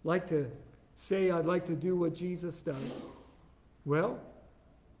like to say, I'd like to do what Jesus does. Well,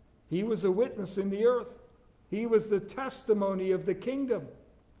 he was a witness in the earth. He was the testimony of the kingdom.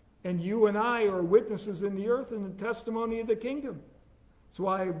 And you and I are witnesses in the earth and the testimony of the kingdom. That's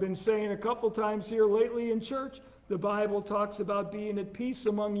why I've been saying a couple times here lately in church, the Bible talks about being at peace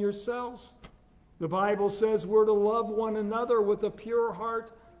among yourselves. The Bible says we're to love one another with a pure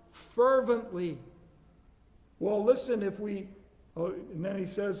heart fervently. Well, listen, if we... Oh, and then he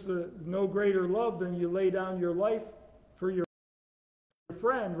says, no greater love than you lay down your life for your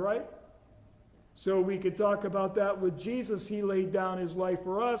friend, right? So we could talk about that with Jesus. He laid down his life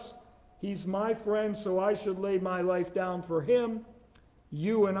for us. He's my friend, so I should lay my life down for him.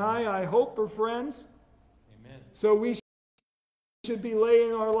 You and I hope, are friends. Amen. So we should be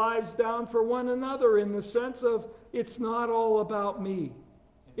laying our lives down for one another in the sense of it's not all about me. Amen.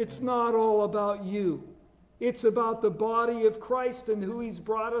 It's not all about you. It's about the body of Christ and who he's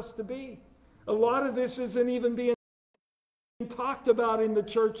brought us to be. A lot of this isn't even being talked about in the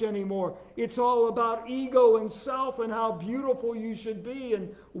church anymore. It's all about ego and self and how beautiful you should be and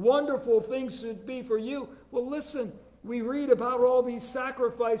wonderful things should be for you. Well, listen, we read about all these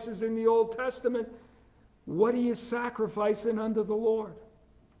sacrifices in the Old Testament. What are you sacrificing unto the Lord?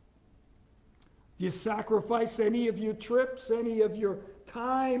 Do you sacrifice any of your trips, any of your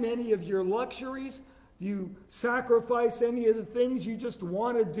time, any of your luxuries? Do you sacrifice any of the things you just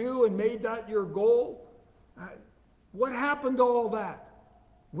want to do and made that your goal? What happened to all that?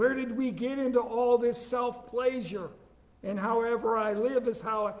 Where did we get into all this self-pleasure? And however I live is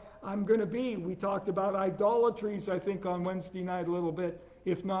how I'm going to be. We talked about idolatries, I think, on Wednesday night a little bit,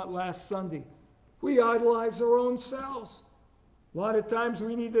 if not last Sunday. We idolize our own selves. A lot of times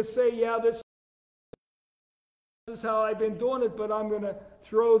we need to say, yeah, this is how I've been doing it, but I'm going to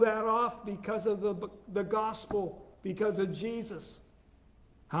throw that off because of the gospel, because of Jesus.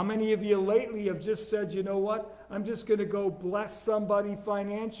 How many of you lately have just said, you know what, I'm just going to go bless somebody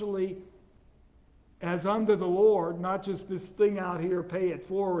financially as under the Lord, not just this thing out here, pay it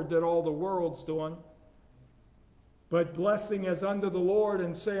forward, that all the world's doing, but blessing as under the Lord,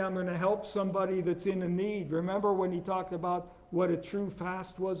 and say, I'm going to help somebody that's in a need. Remember when he talked about what a true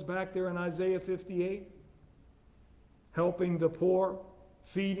fast was back there in Isaiah 58? Helping the poor,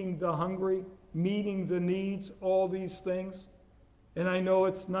 feeding the hungry, meeting the needs, all these things. And I know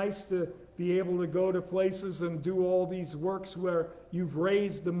it's nice to be able to go to places and do all these works where you've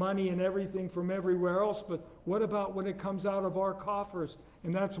raised the money and everything from everywhere else, but what about when it comes out of our coffers?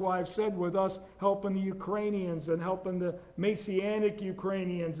 And that's why I've said with us helping the Ukrainians and helping the Messianic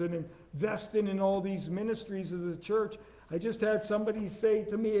Ukrainians and investing in all these ministries as a church. I just had somebody say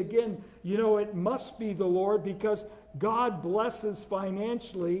to me again, you know, it must be the Lord, because God blesses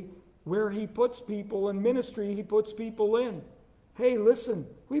financially where he puts people in ministry, he puts people in. Hey, listen,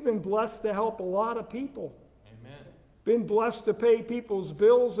 we've been blessed to help a lot of people. Amen. Been blessed to pay people's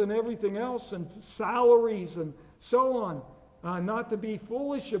bills and everything else, and salaries and so on. Not to be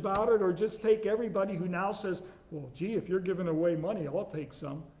foolish about it, or just take everybody who now says, well, gee, if you're giving away money, I'll take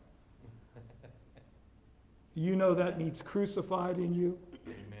some. You know that needs crucified in you.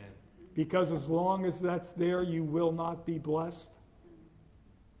 Amen. Because as long as that's there, you will not be blessed.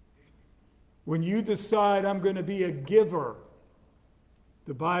 When you decide, I'm going to be a giver,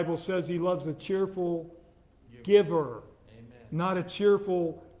 the Bible says he loves a cheerful giver, Amen. not a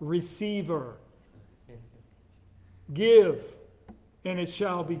cheerful receiver. Give, and it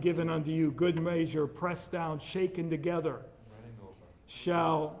shall be given unto you. Good measure, pressed down, shaken together.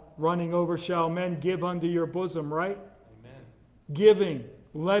 Running over shall men give unto your bosom, right? Amen. Giving,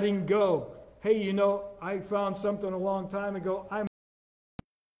 letting go. Hey, you know, I found something a long time ago. I'm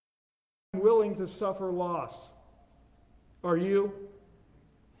willing to suffer loss. Are you?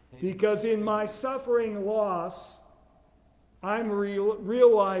 Because in my suffering loss, I'm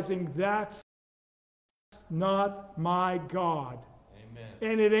realizing that's not my God. Amen.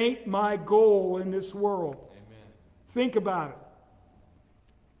 And it ain't my goal in this world. Amen. Think about it.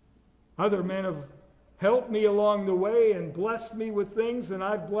 Other men have helped me along the way and blessed me with things, and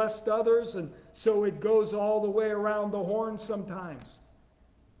I've blessed others, and so it goes all the way around the horn sometimes.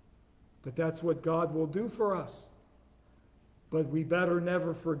 But that's what God will do for us. But we better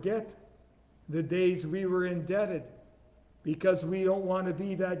never forget the days we were indebted, because we don't want to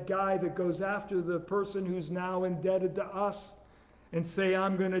be that guy that goes after the person who's now indebted to us and say,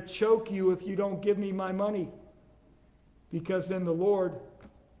 I'm going to choke you if you don't give me my money. Because then the Lord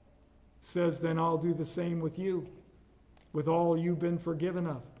says, then I'll do the same with you, with all you've been forgiven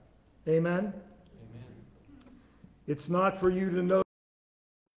of. Amen? Amen. It's not for you to know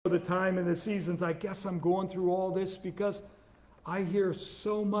the time and the seasons. I guess I'm going through all this because I hear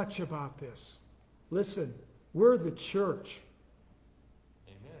so much about this. Listen, we're the church.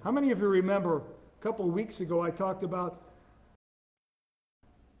 Amen. How many of you remember a couple of weeks ago I talked about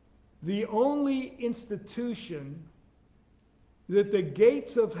the only institution that the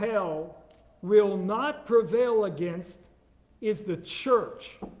gates of hell will not prevail against is the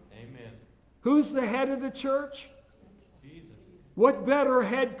church. Amen. Who's the head of the church? Jesus. What better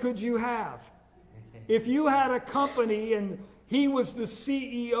head could you have? If you had a company and he was the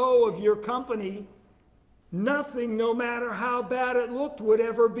CEO of your company, nothing, no matter how bad it looked, would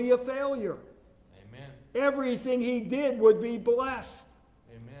ever be a failure. Amen. Everything he did would be blessed.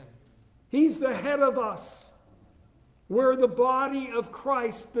 Amen. He's the head of us. We're the body of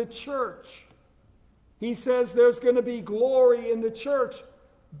Christ, the church. He says there's going to be glory in the church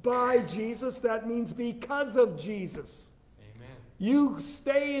by Jesus. That means because of Jesus. Amen. You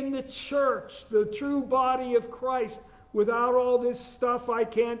stay in the church, the true body of Christ. Without all this stuff, I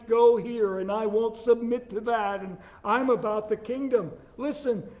can't go here, and I won't submit to that, and I'm about the kingdom.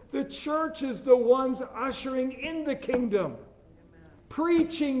 Listen, the church is the ones ushering in the kingdom,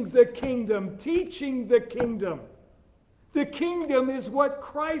 preaching the kingdom, teaching the kingdom. The kingdom is what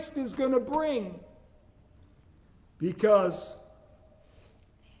Christ is going to bring. Because,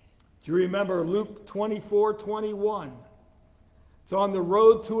 do you remember Luke 24:21? It's on the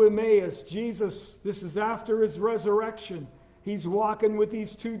road to Emmaus. Jesus, this is after his resurrection. He's walking with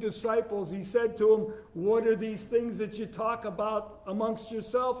these two disciples. He said to them, what are these things that you talk about amongst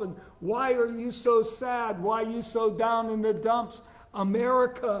yourself? And why are you so sad? Why are you so down in the dumps?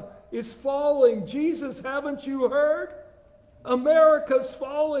 America is falling. Jesus, haven't you heard? America's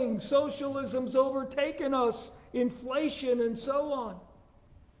falling. Socialism's overtaken us. Inflation and so on.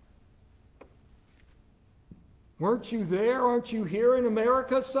 Weren't you there? Aren't you here in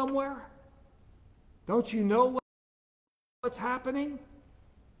America somewhere? Don't you know what's happening?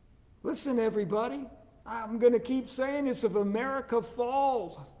 Listen, everybody, I'm going to keep saying this. If America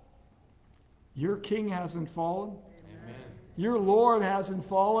falls, your king hasn't fallen. Amen. Your Lord hasn't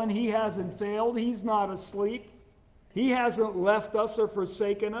fallen. He hasn't failed. He's not asleep. He hasn't left us or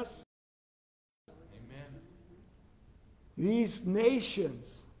forsaken us. Amen. These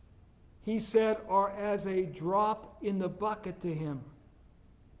nations, he said, are as a drop in the bucket to him.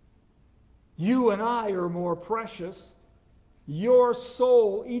 You and I are more precious. Your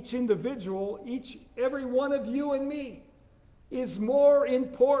soul, each individual, every one of you and me, is more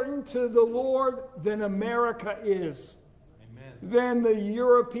important to the Lord than America is. Amen. Than the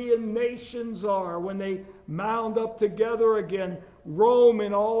European nations are when they mound up together again. Rome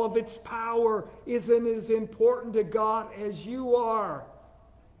in all of its power isn't as important to God as you are,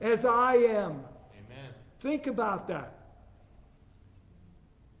 as I am. Amen. Think about that.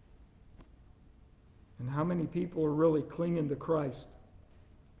 And how many people are really clinging to Christ?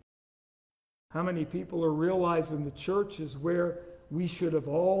 How many people are realizing the church is where we should have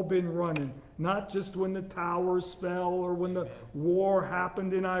all been running? Not just when the towers fell or when the war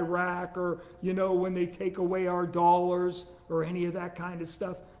happened in Iraq or, when they take away our dollars or any of that kind of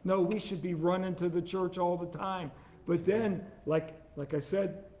stuff. No, we should be running to the church all the time. But then, like I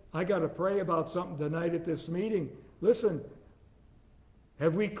said, I got to pray about something tonight at this meeting. Listen,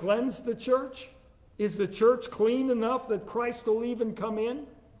 have we cleansed the church? Is the church clean enough that Christ will even come in?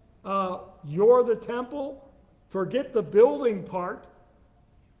 You're the temple. Forget the building part.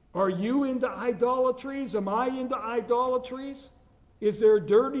 Are you into idolatries? Am I into idolatries? Is there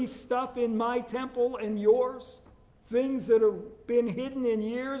dirty stuff in my temple and yours? Things that have been hidden in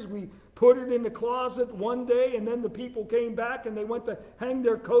years. We put it in the closet one day and then the people came back and they went to hang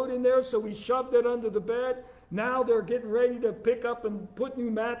their coat in there, so we shoved it under the bed. Now they're getting ready to pick up and put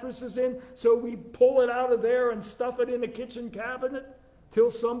new mattresses in, so we pull it out of there and stuff it in the kitchen cabinet till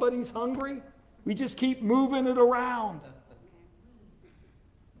somebody's hungry. We just keep moving it around.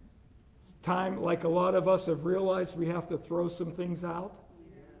 It's time, like a lot of us have realized, we have to throw some things out.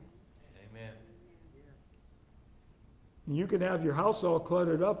 Amen. You can have your house all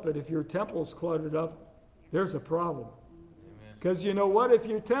cluttered up, but if your temple's cluttered up, there's a problem. Because you know what? If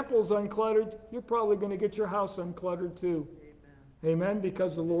your temple's uncluttered, you're probably going to get your house uncluttered too. Amen?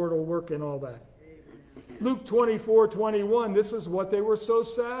 Because the Lord will work in all that. Luke 24:21, this is what they were so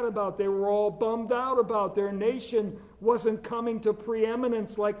sad about. They were all bummed out about. Their nation wasn't coming to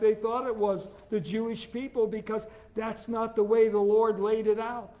preeminence like they thought it was, the Jewish people, because that's not the way the Lord laid it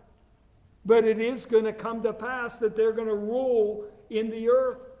out. But it is going to come to pass that they're going to rule in the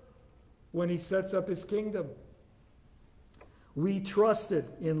earth when he sets up his kingdom. We trusted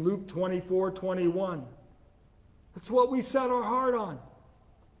in Luke 24:21. That's what we set our heart on.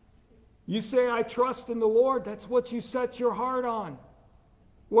 You say, I trust in the Lord. That's what you set your heart on.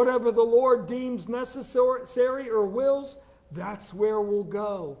 Whatever the Lord deems necessary or wills, that's where we'll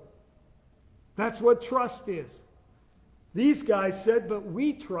go. That's what trust is. These guys said, but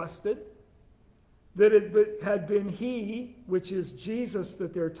we trusted that it had been he, which is Jesus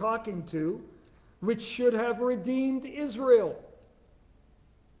that they're talking to, which should have redeemed Israel.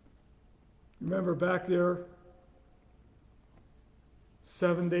 Remember back there,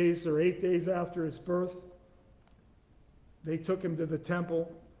 7 days or 8 days after his birth, they took him to the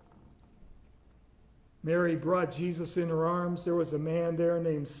temple. Mary brought Jesus in her arms. There was a man there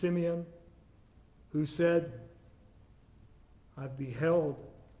named Simeon who said, I've beheld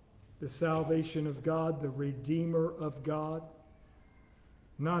the salvation of God, the Redeemer of God.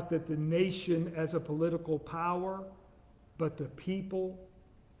 Not that the nation as a political power, but the people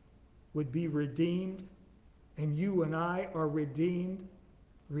would be redeemed. And you and I are redeemed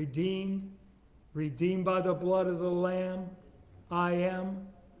by the blood of the Lamb. I am.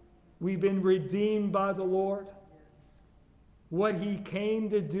 We've been redeemed by the Lord. Yes. What he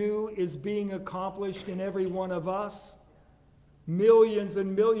came to do is being accomplished in every one of us. Yes. Millions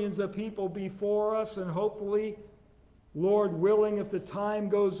and millions of people before us, and hopefully, Lord willing, if the time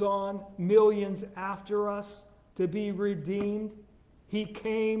goes on, millions after us to be redeemed. He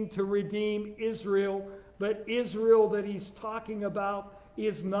came to redeem Israel, but Israel that he's talking about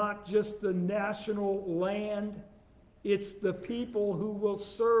is not just the national land. It's the people who will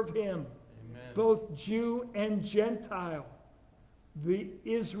serve him, amen, both Jew and Gentile. The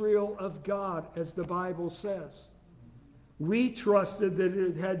Israel of God, as the Bible says. We trusted that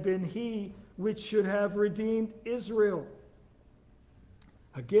it had been he which should have redeemed Israel.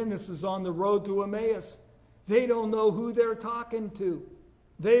 Again, this is on the road to Emmaus. They don't know who they're talking to.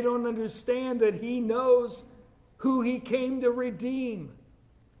 They don't understand that he knows who he came to redeem.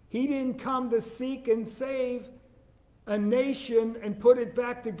 He didn't come to seek and save a nation and put it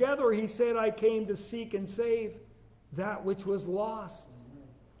back together. He said, I came to seek and save that which was lost.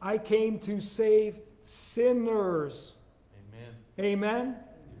 I came to save sinners. Amen. Amen?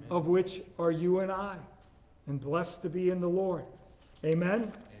 Of which are you and I. And blessed to be in the Lord.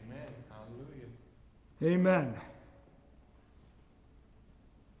 Amen? Amen. Hallelujah. Amen.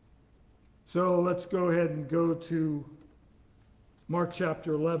 So let's go ahead and go to Mark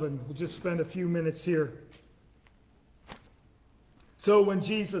chapter 11. We'll just spend a few minutes here. So when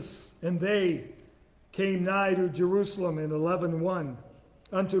Jesus and they came nigh to Jerusalem in 11:1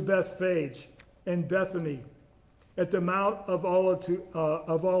 unto Bethphage and Bethany at the Mount of Olives,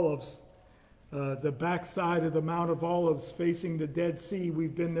 the backside of the Mount of Olives facing the Dead Sea.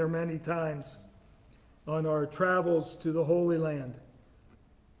 We've been there many times on our travels to the Holy Land.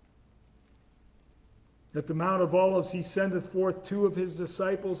 At the Mount of Olives he sendeth forth two of his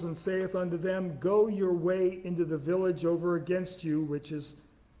disciples, and saith unto them, Go your way into the village over against you, which is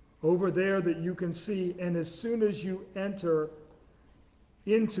over there that you can see, and as soon as you enter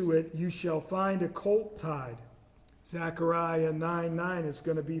into it, you shall find a colt tied. Zechariah 9:9 is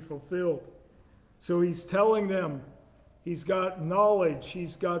going to be fulfilled. So he's telling them, he's got knowledge,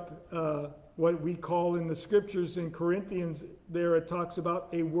 he's got what we call in the scriptures in Corinthians, there it talks about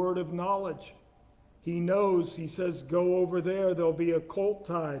a word of knowledge. He knows, he says, go over there, there'll be a colt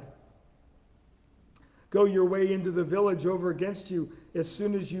tied. Go your way into the village over against you. As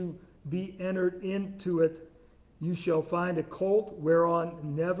soon as you be entered into it, you shall find a colt whereon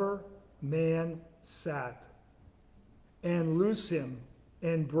never man sat. And loose him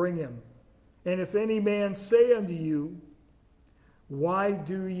and bring him. And if any man say unto you, Why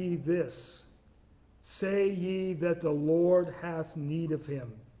do ye this? Say ye that the Lord hath need of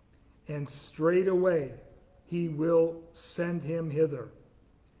him, and straightway he will send him hither.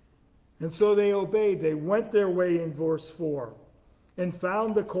 And so they obeyed. They went their way in verse 4, and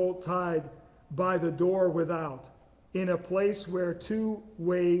found the colt tied by the door without, in a place where two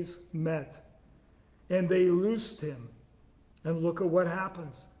ways met. And they loosed him. And look at what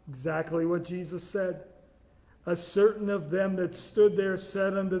happens. Exactly what Jesus said. A certain of them that stood there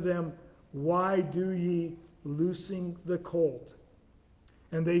said unto them, Why do ye loosing the colt?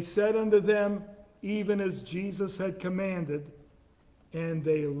 And they said unto them, even as Jesus had commanded, and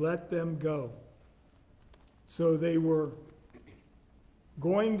they let them go. So they were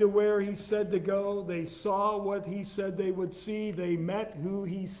going to where he said to go. They saw what he said they would see. They met who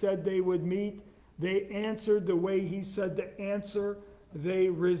he said they would meet. They answered the way he said to answer. They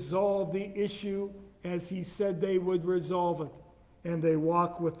resolved the issue as he said they would resolve it. And they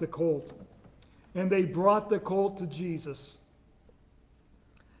walked with the colt. And they brought the colt to Jesus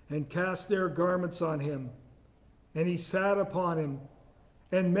and cast their garments on him. And he sat upon him.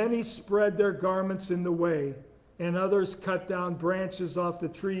 And many spread their garments in the way, and others cut down branches off the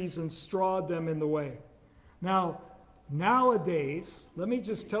trees and strawed them in the way. Now, nowadays, let me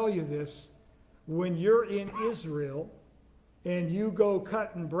just tell you this. When you're in Israel and you go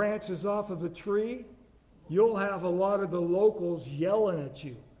cutting branches off of a tree, you'll have a lot of the locals yelling at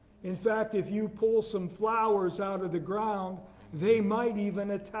you. In fact, if you pull some flowers out of the ground, they might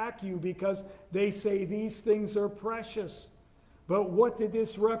even attack you because they say these things are precious. But what did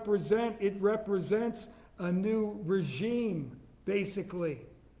this represent? It represents a new regime, basically.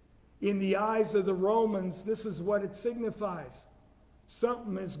 In the eyes of the Romans, this is what it signifies.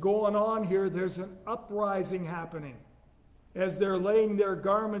 Something is going on here. There's an uprising happening as they're laying their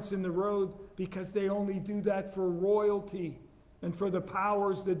garments in the road, because they only do that for royalty and for the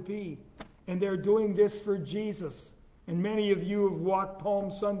powers that be. And they're doing this for Jesus. And many of you have walked Palm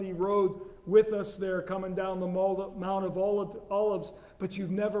Sunday Road with us there coming down the Mount of Olives, but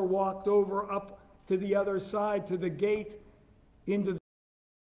you've never walked over up to the other side, to the gate into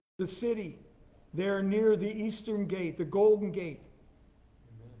the city. There near the eastern gate, the Golden Gate.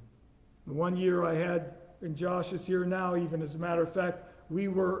 Amen. One year I had, and Josh is here now even, as a matter of fact, we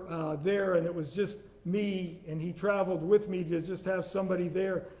were there, and it was just me, and he traveled with me to just have somebody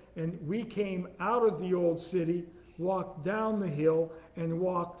there. And we came out of the old city, walked down the hill, and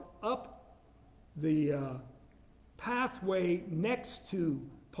walked up the pathway next to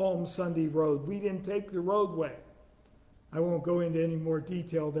Palm Sunday Road. We didn't take the roadway. I won't go into any more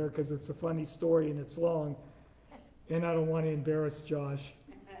detail there because it's a funny story and it's long. And I don't want to embarrass Josh,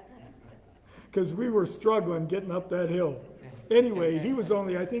 because we were struggling getting up that hill. Anyway, he was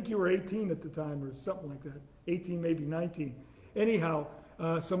only, I think you were 18 at the time or something like that. 18, maybe 19. Anyhow,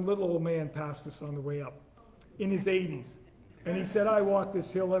 some little old man passed us on the way up in his 80s. And he said, I walk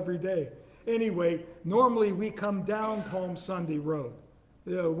this hill every day. Anyway, normally we come down Palm Sunday Road.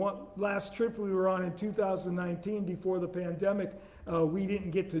 Last trip we were on in 2019 before the pandemic, we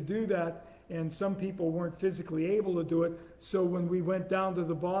didn't get to do that, and some people weren't physically able to do it. So when we went down to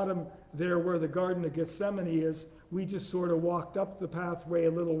the bottom there where the Garden of Gethsemane is, we just sort of walked up the pathway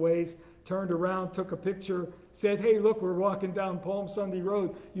a little ways, turned around, took a picture, said, hey, look, we're walking down Palm Sunday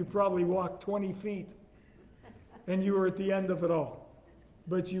Road. You probably walked 20 feet, and you were at the end of it all.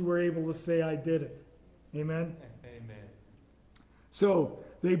 But you were able to say, I did it. Amen? Amen. So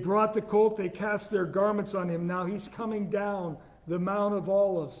they brought the colt, they cast their garments on him. Now he's coming down the Mount of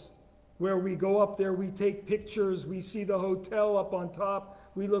Olives, where we go up there, we take pictures, we see the hotel up on top,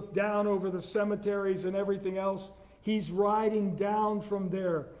 we look down over the cemeteries and everything else. He's riding down from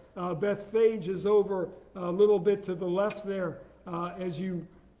there. Bethphage is over a little bit to the left there as you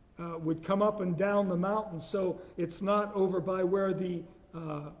would come up and down the mountain. So it's not over by where the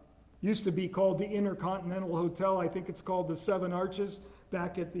used to be called the Intercontinental Hotel. I think it's called the Seven Arches.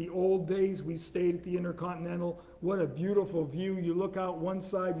 Back at the old days, we stayed at the Intercontinental. What a beautiful view. You look out one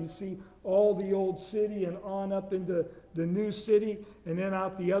side, you see all the old city and on up into the new city. And then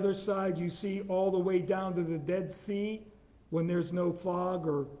out the other side, you see all the way down to the Dead Sea when there's no fog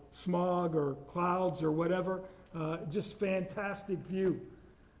or smog or clouds or whatever. Just fantastic view.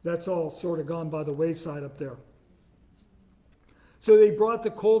 That's all sort of gone by the wayside up there. So they brought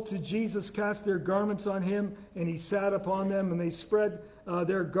the colt to Jesus, cast their garments on him, and he sat upon them, and they spread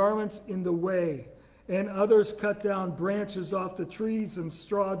their garments in the way. And others cut down branches off the trees and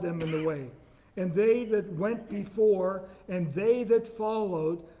strawed them in the way. And they that went before and they that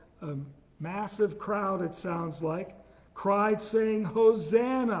followed, a massive crowd it sounds like, cried, saying,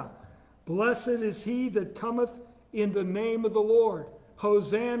 Hosanna! Blessed is he that cometh in the name of the Lord.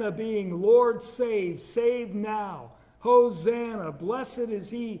 Hosanna being Lord save, save now. Hosanna, blessed is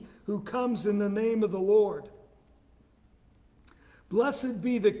he who comes in the name of the Lord. Blessed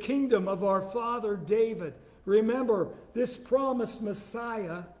be the kingdom of our father David. Remember, this promised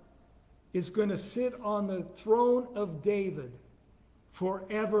Messiah is going to sit on the throne of David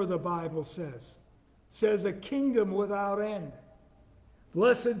forever, the Bible says. Says a kingdom without end.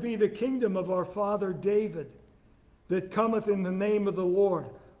 Blessed be the kingdom of our father David that cometh in the name of the Lord.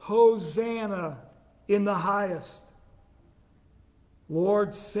 Hosanna in the highest.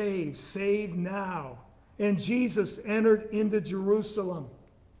 Lord, save, save now. And Jesus entered into Jerusalem.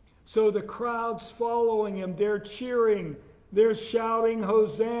 So the crowd's following him. They're cheering. They're shouting,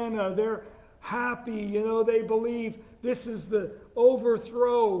 Hosanna. They're happy. You know, they believe this is the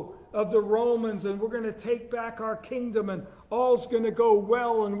overthrow of the Romans, and we're going to take back our kingdom, and all's going to go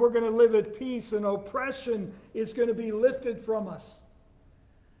well, and we're going to live at peace, and oppression is going to be lifted from us.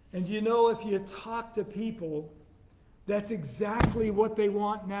 And you know, if you talk to people, that's exactly what they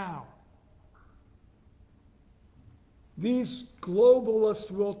want now. These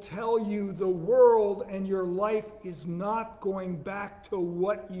globalists will tell you the world and your life is not going back to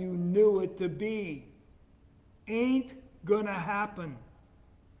what you knew it to be. Ain't gonna happen.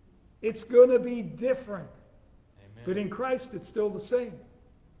 It's gonna be different. Amen. But in Christ, it's still the same.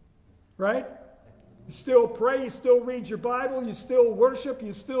 Right? You still pray, you still read your Bible, you still worship,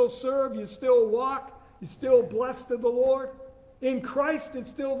 you still serve, you still walk. You're still blessed to the Lord. In Christ, it's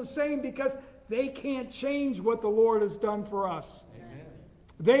still the same because they can't change what the Lord has done for us. Amen.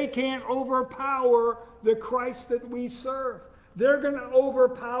 They can't overpower the Christ that we serve. They're going to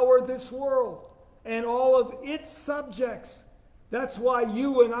overpower this world and all of its subjects. That's why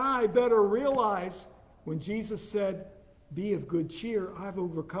you and I better realize when Jesus said, be of good cheer, I've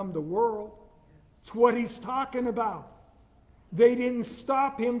overcome the world. It's what he's talking about. They didn't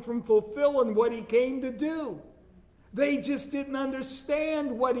stop him from fulfilling what he came to do. They just didn't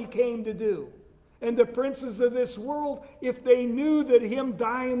understand what he came to do. And the princes of this world, if they knew that him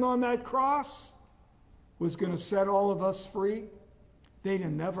dying on that cross was going to set all of us free, they'd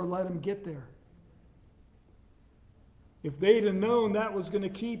have never let him get there. If they'd have known that was going to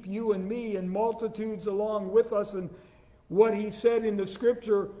keep you and me and multitudes along with us, and what he said in the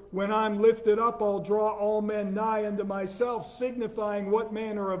scripture, when I'm lifted up, I'll draw all men nigh unto myself, signifying what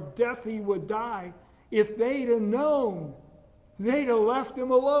manner of death he would die. If they'd have known, they'd have left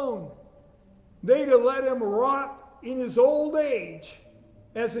him alone. They'd have let him rot in his old age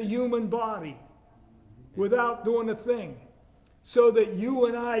as a human body without doing a thing, so that you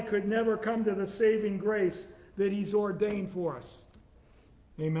and I could never come to the saving grace that he's ordained for us.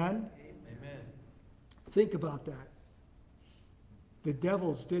 Amen? Amen. Think about that. The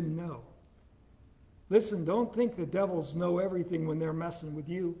devils didn't know. Listen, don't think the devils know everything when they're messing with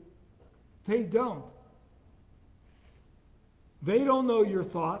you. They don't. They don't know your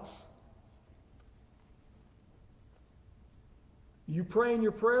thoughts. You pray in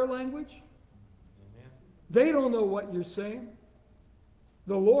your prayer language? Amen. They don't know what you're saying.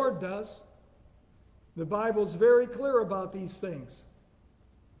 The Lord does. The Bible's very clear about these things.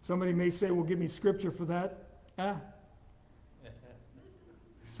 Somebody may say, well, give me scripture for that.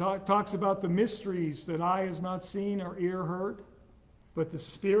 So it talks about the mysteries that eye has not seen or ear heard, but the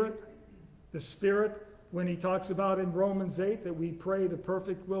Spirit, when he talks about in Romans 8 that we pray the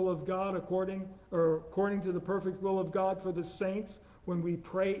perfect will of God according to the perfect will of God for the saints, when we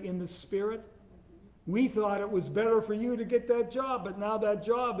pray in the Spirit. We thought it was better for you to get that job, but now that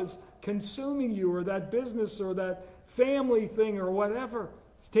job is consuming you, or that business or that family thing or whatever.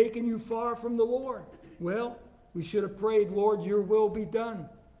 It's taken you far from the Lord. Well, we should have prayed, Lord, your will be done.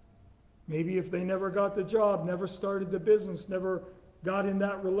 Maybe if they never got the job, never started the business, never got in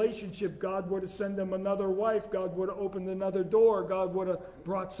that relationship, God would have sent them another wife. God would have opened another door. God would have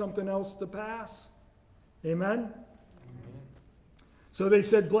brought something else to pass. Amen? So they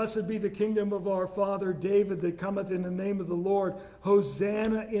said, blessed be the kingdom of our father David that cometh in the name of the Lord.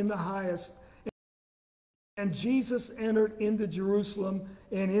 Hosanna in the highest. And Jesus entered into Jerusalem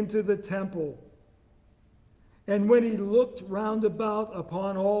and into the temple. And when he looked round about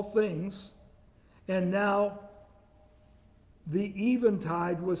upon all things, and now the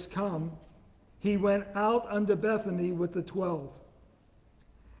eventide was come, he went out unto Bethany with the 12.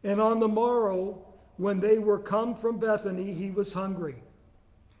 And on the morrow, when they were come from Bethany, he was hungry.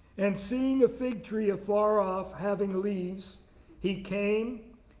 And seeing a fig tree afar off, having leaves, he came,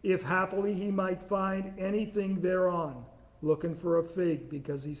 if happily he might find anything thereon, looking for a fig,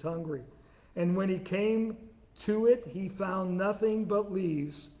 because he's hungry. And when he came to it, he found nothing but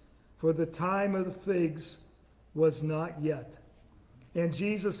leaves, for the time of the figs was not yet. And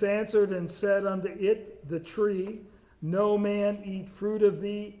Jesus answered and said unto it, the tree, no man eat fruit of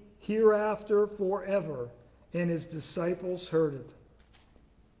thee hereafter forever. And his disciples heard it.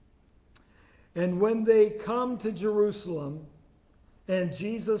 And when they come to Jerusalem, and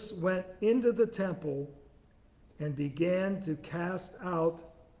Jesus went into the temple and began to cast out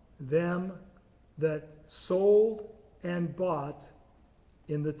them that sold and bought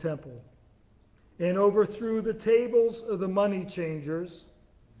in the temple, and overthrew the tables of the money changers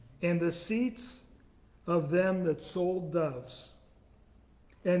and the seats of them that sold doves,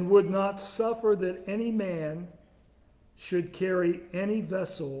 and would not suffer that any man should carry any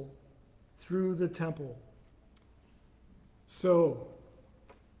vessel through the temple. So,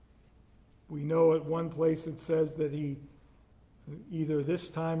 we know at one place it says that he, either this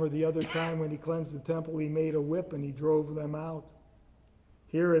time or the other time when he cleansed the temple, he made a whip and he drove them out.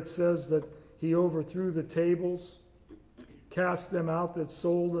 Here it says that he overthrew the tables, cast them out that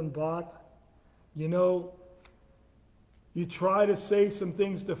sold and bought. You know, you try to say some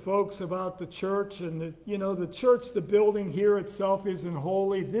things to folks about the church, and the church, the building here itself isn't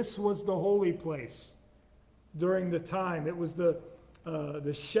holy. This was the holy place during the time. It was the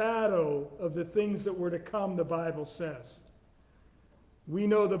shadow of the things that were to come, the Bible says. We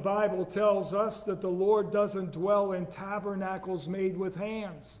know the Bible tells us that the Lord doesn't dwell in tabernacles made with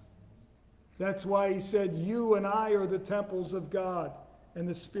hands. That's why he said, you and I are the temples of God, and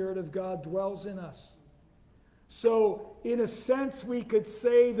the Spirit of God dwells in us. So, in a sense, we could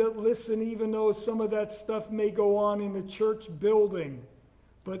say that, listen, even though some of that stuff may go on in the church building,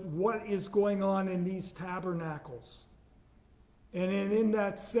 but what is going on in these tabernacles? And in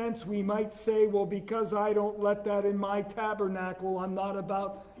that sense, we might say, well, because I don't let that in my tabernacle, I'm not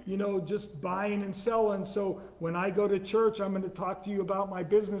about, just buying and selling. So when I go to church, I'm going to talk to you about my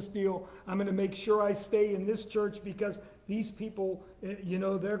business deal. I'm going to make sure I stay in this church because these people,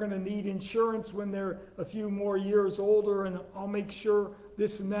 they're going to need insurance when they're a few more years older, and I'll make sure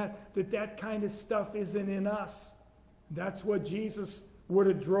this and that kind of stuff isn't in us. That's what Jesus would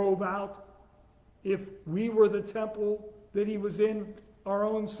have drove out if we were the temple that he was in our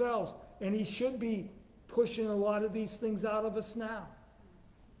own selves. And he should be pushing a lot of these things out of us now.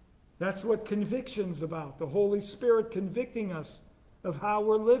 That's what conviction's about. The Holy Spirit convicting us of how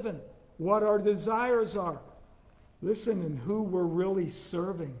we're living, what our desires are. Listen, and who we're really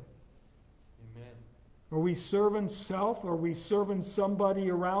serving. Amen. Are we serving self? Are we serving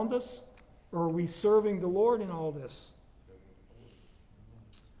somebody around us? Or are we serving the Lord in all this?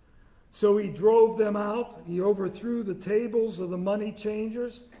 So he drove them out. He overthrew the tables of the money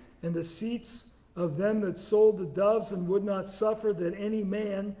changers and the seats of them that sold the doves, and would not suffer that any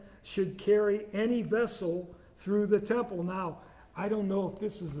man should carry any vessel through the temple. Now, I don't know if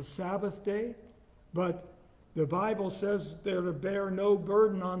this is a Sabbath day, but the Bible says they're to bear no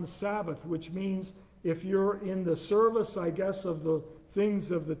burden on the Sabbath, which means if you're in the service, I guess, of the things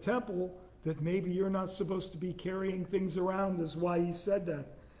of the temple, that maybe you're not supposed to be carrying things around, is why he said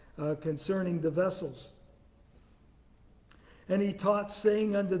that concerning the vessels. And he taught,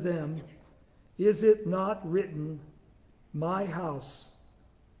 saying unto them, Is it not written, My house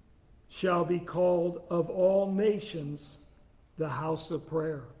shall be called of all nations the house of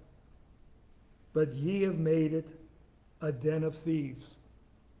prayer? But ye have made it a den of thieves.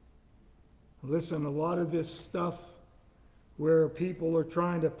 Listen, a lot of this stuff where people are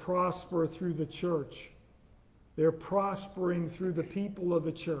trying to prosper through the church, they're prospering through the people of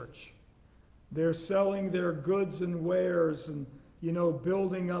the church. They're selling their goods and wares and,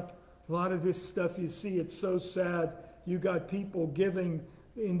 building up a lot of this stuff. You see, it's so sad. You got people giving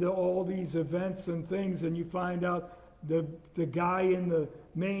into all these events and things, and you find out the guy in the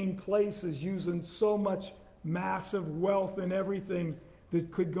main place is using so much massive wealth and everything that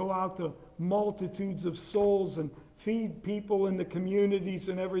could go out to multitudes of souls and feed people in the communities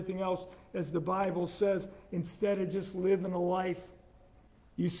and everything else, as the Bible says, instead of just living a life.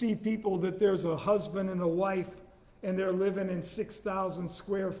 You see people that there's a husband and a wife, and they're living in 6,000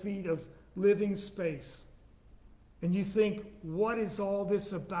 square feet of living space. And you think, what is all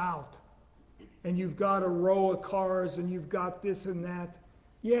this about? And you've got a row of cars, and you've got this and that.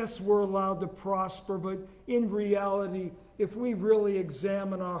 Yes, we're allowed to prosper, but in reality, if we really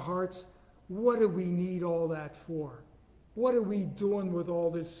examine our hearts, what do we need all that for? What are we doing with all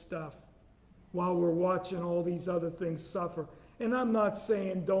this stuff while we're watching all these other things suffer? And I'm not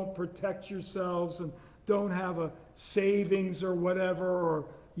saying don't protect yourselves and don't have a savings or whatever, or,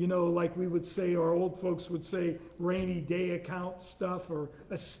 like we would say, our old folks would say, rainy day account stuff, or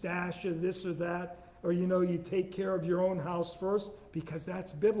a stash of this or that. Or, you take care of your own house first, because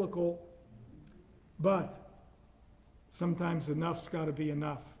that's biblical. But sometimes enough's got to be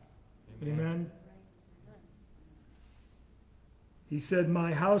enough. Amen. Amen. He said,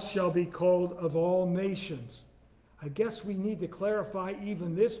 My house shall be called of all nations. I guess we need to clarify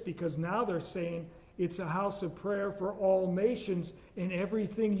even this, because now they're saying it's a house of prayer for all nations, and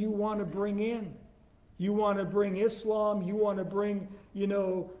everything you want to bring in. You want to bring Islam, you want to bring,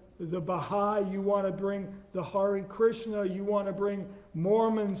 the Baha'i, you want to bring the Hare Krishna, you want to bring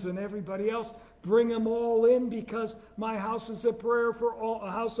Mormons and everybody else. Bring them all in, because my house is a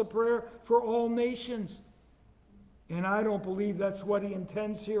house of prayer for all nations. And I don't believe that's what he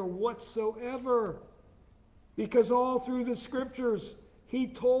intends here whatsoever. Because all through the scriptures, he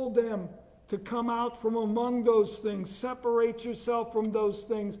told them to come out from among those things. Separate yourself from those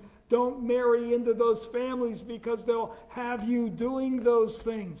things. Don't marry into those families, because they'll have you doing those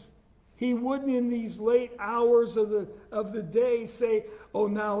things. He wouldn't in these late hours of the day say, oh,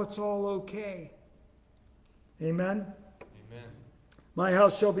 now it's all okay. Amen? Amen. My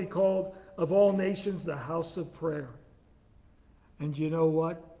house shall be called of all nations the house of prayer. And you know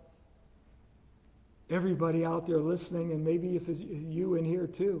what? Everybody out there listening, and maybe if it's you in here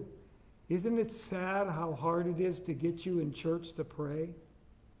too, isn't it sad how hard it is to get you in church to pray?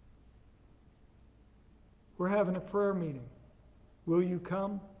 We're having a prayer meeting. Will you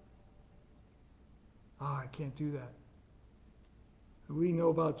come? I can't do that. We know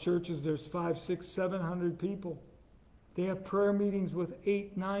about churches, there's 500, 600, 700 people. They have prayer meetings with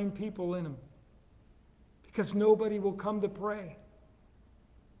 8, 9 people in them, because nobody will come to pray.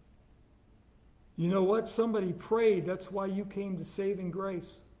 You know what? Somebody prayed. That's why you came to saving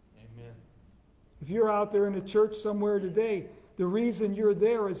grace. Amen. If you're out there in a church somewhere today, the reason you're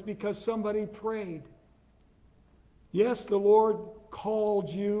there is because somebody prayed. Yes, the Lord called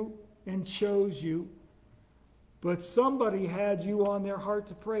you and chose you, but somebody had you on their heart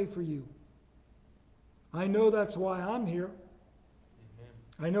to pray for you. I know that's why I'm here.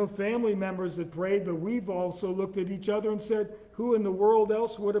 Amen. I know family members that prayed, but we've also looked at each other and said, who in the world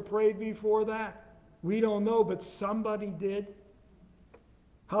else would have prayed before that? We don't know, but somebody did.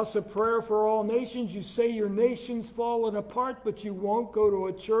 House of prayer for all nations. You say your nation's fallen apart, but you won't go to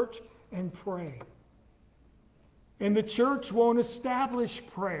a church and pray. And the church won't establish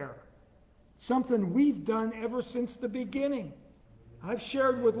prayer. Something we've done ever since the beginning. I've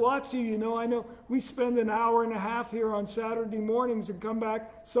shared with lots of you, I know we spend an hour and a half here on Saturday mornings and come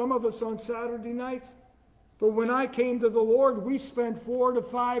back, some of us on Saturday nights. But when I came to the Lord, we spent 4 to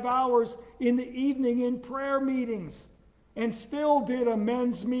 5 hours in the evening in prayer meetings, and still did a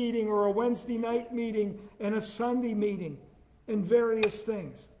men's meeting or a Wednesday night meeting and a Sunday meeting and various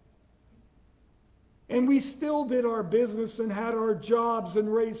things. And we still did our business and had our jobs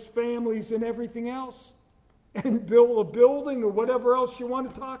and raised families and everything else, and built a building or whatever else you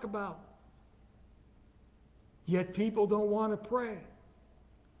want to talk about. Yet people don't want to pray.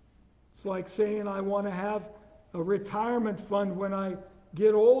 It's like saying I want to have a retirement fund when I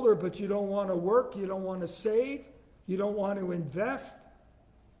get older, but you don't want to work, you don't want to save, you don't want to invest,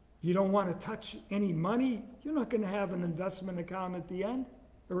 you don't want to touch any money, you're not going to have an investment account at the end,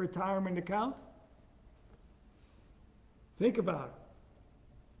 a retirement account. Think about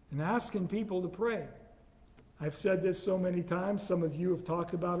it. And asking people to pray. I've said this so many times. Some of you have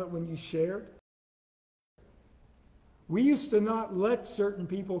talked about it when you shared. We used to not let certain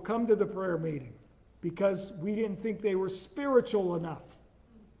people come to the prayer meeting because we didn't think they were spiritual enough.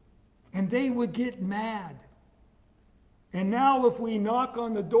 And they would get mad. And now if we knock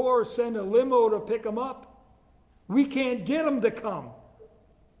on the door, send a limo to pick them up, we can't get them to come.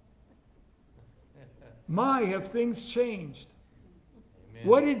 My, have things changed. Amen.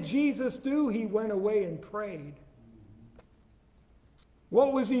 What did Jesus do? He went away and prayed.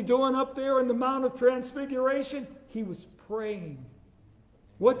 What was he doing up there in the Mount of Transfiguration? He was praying.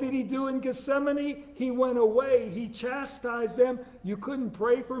 What did he do in Gethsemane? He went away. He chastised them. You couldn't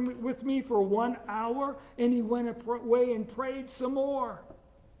pray with me for 1 hour, and he went away and prayed some more.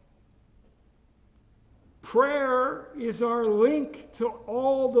 Prayer is our link to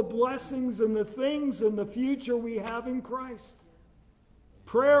all the blessings and the things and the future we have in Christ.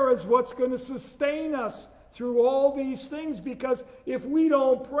 Prayer is what's going to sustain us through all these things, because if we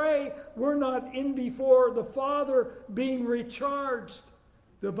don't pray, we're not in before the Father being recharged.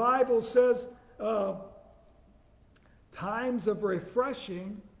 The Bible says times of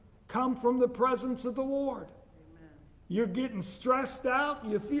refreshing come from the presence of the Lord. Amen. You're getting stressed out,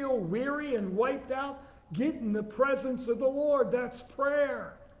 you feel weary and wiped out, get in the presence of the Lord. That's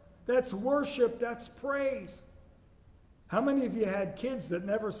prayer. That's worship. That's praise. How many of you had kids that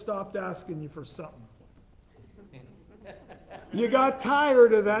never stopped asking you for something? You got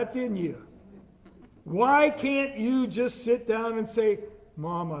tired of that, didn't you? Why can't you just sit down and say,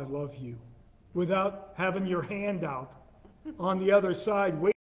 Mom, I love you, without having your hand out on the other side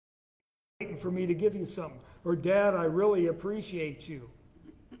waiting for me to give you something? Or, Dad, I really appreciate you.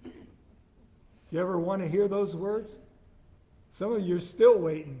 You ever want to hear those words? Some of you are still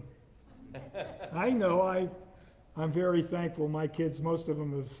waiting. I know. I'm very thankful. My kids, most of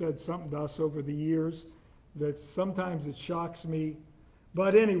them have said something to us over the years that sometimes it shocks me.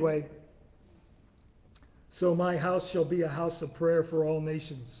 But anyway, so my house shall be a house of prayer for all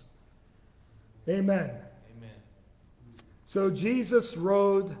nations. Amen. Amen. So Jesus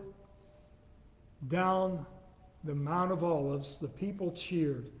rode down the Mount of Olives. The people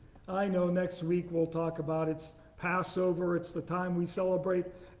cheered. I know next week we'll talk about it's Passover. It's the time we celebrate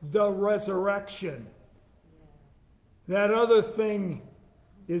the resurrection. That other thing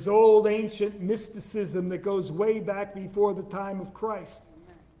is old ancient mysticism that goes way back before the time of Christ.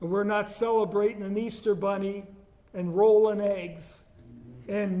 And we're not celebrating an Easter bunny and rolling eggs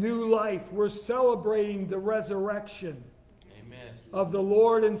and new life. We're celebrating the resurrection of the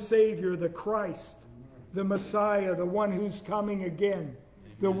Lord and Savior, the Christ, the Messiah, the one who's coming again,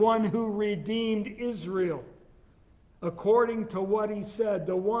 the one who redeemed Israel according to what he said,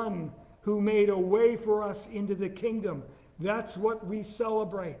 the one who made a way for us into the kingdom. That's what we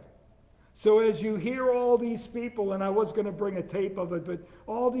celebrate. So as you hear all these people, and I was going to bring a tape of it, but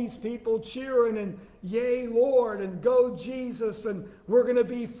all these people cheering and yay Lord and go Jesus and we're going to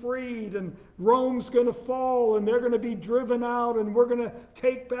be freed and Rome's going to fall and they're going to be driven out and we're going to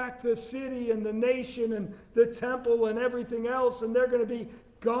take back the city and the nation and the temple and everything else, and they're going to be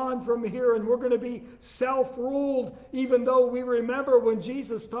gone from here and we're going to be self-ruled, even though we remember when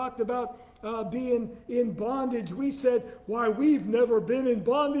Jesus talked about being in bondage, we said, why, we've never been in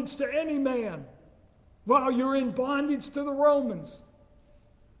bondage to any man. Well, you're in bondage to the Romans.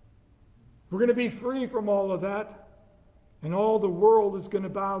 We're going to be free from all of that, and all the world is going to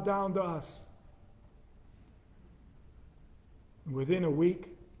bow down to us. And within a week,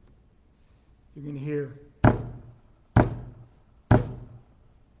 you're going to hear,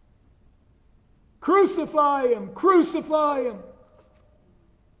 crucify him, crucify him.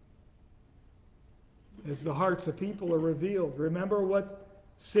 As the hearts of people are revealed. Remember what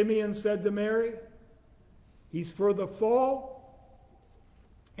Simeon said to Mary? He's for the fall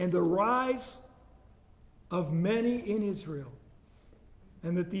and the rise of many in Israel,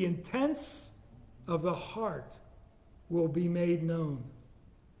 and that the intents of the heart will be made known.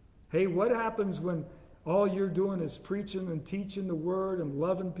 Hey, what happens when all you're doing is preaching and teaching the word and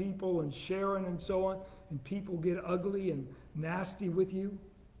loving people and sharing and so on, and people get ugly and nasty with you?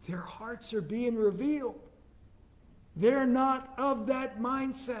 Their hearts are being revealed. They're not of that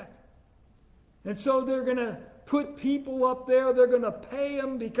mindset. And so they're going to put people up there. They're going to pay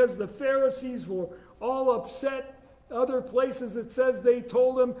them because the Pharisees were all upset. Other places it says they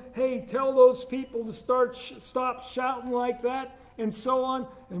told them, hey, tell those people to stop shouting like that. and so on.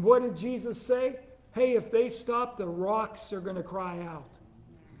 And what did Jesus say? Hey, if they stop, the rocks are going to cry out.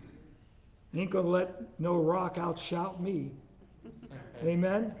 Ain't going to let no rock outshout me.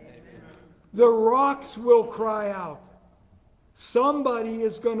 Amen? The rocks will cry out. Somebody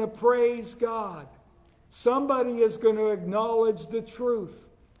is going to praise God. Somebody is going to acknowledge the truth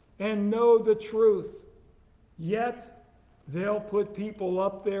and know the truth. Yet, they'll put people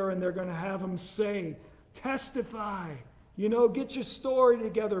up there and they're going to have them say, testify, get your story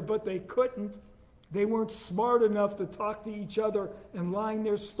together. But they couldn't. They weren't smart enough to talk to each other and line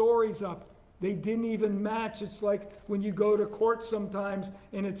their stories up. They didn't even match. It's like when you go to court sometimes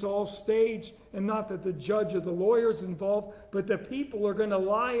and it's all staged, and not that the judge or the lawyer's involved, but the people are going to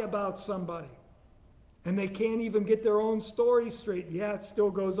lie about somebody. And they can't even get their own story straight. Yeah, it still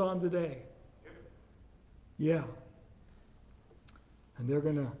goes on today. Yeah. And they're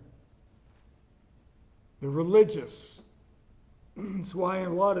religious. That's why in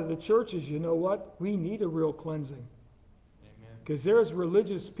a lot of the churches, you know what? We need a real cleansing. Because there's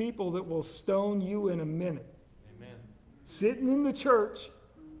religious people that will stone you in a minute. Amen. Sitting in the church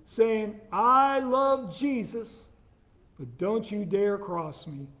saying, I love Jesus, but don't you dare cross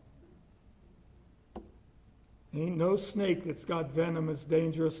me. Ain't no snake that's got venom as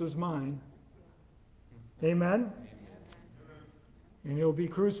dangerous as mine. Amen? And he'll be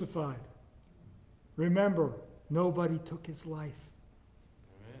crucified. Remember, nobody took his life.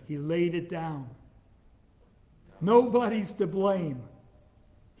 He laid it down. Nobody's to blame.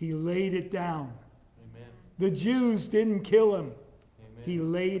 He laid it down. Amen. The Jews didn't kill him. Amen. He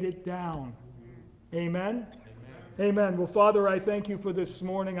laid it down. Amen? Amen. Amen. Well, Father, I thank you for this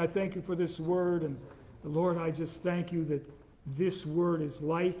morning. I thank you for this word. And Lord, I just thank you that this word is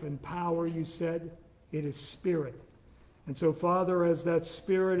life and power, you said. It is spirit. And so, Father, as that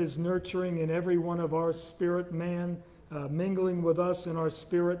spirit is nurturing in every one of our spirit man, mingling with us in our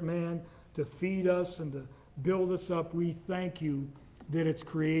spirit man to feed us and to build us up, we thank you that it's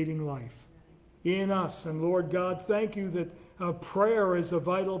creating life in us. And Lord God, thank you that prayer is a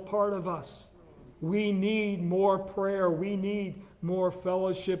vital part of us. We need more prayer. We need more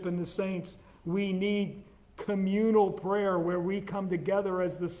fellowship in the saints. We need communal prayer where we come together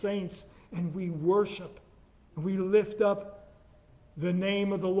as the saints and we worship. We lift up the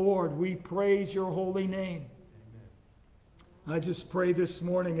name of the Lord. We praise your holy name. I just pray this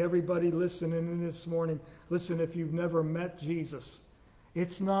morning, everybody listening in this morning, listen, if you've never met Jesus,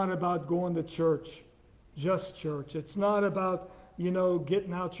 it's not about going to church, just church. It's not about,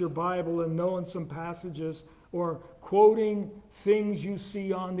 getting out your Bible and knowing some passages or quoting things you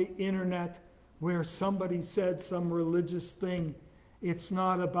see on the internet where somebody said some religious thing. It's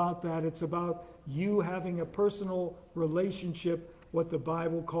not about that. It's about you having a personal relationship, what the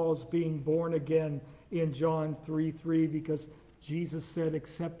Bible calls being born again in John 3:3, because Jesus said,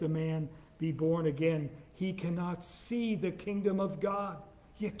 except a man be born again, he cannot see the kingdom of God.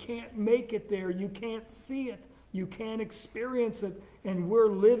 You can't make it there. You can't see it. You can't experience it. And we're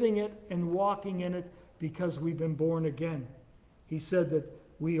living it and walking in it because we've been born again. He said that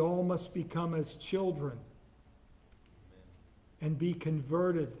we all must become as children and be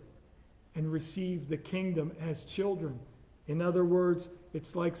converted and receive the kingdom as children. In other words,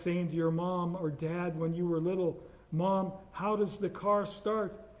 it's like saying to your mom or dad when you were little, Mom, how does the car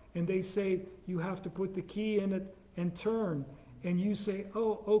start? And they say, you have to put the key in it and turn. And you say,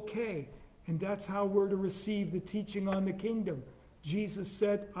 oh, okay. And that's how we're to receive the teaching on the kingdom. Jesus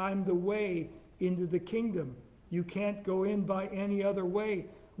said, I'm the way into the kingdom. You can't go in by any other way.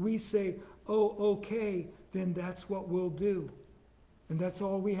 We say, oh, okay, then that's what we'll do. And that's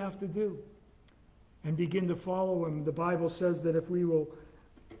all we have to do. And begin to follow him. The Bible says that if we will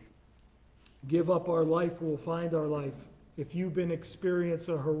give up our life, we'll find our life. If you've been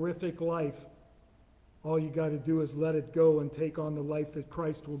experiencing a horrific life, all you got to do is let it go and take on the life that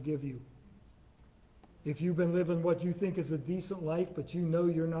Christ will give you. If you've been living what you think is a decent life, but you know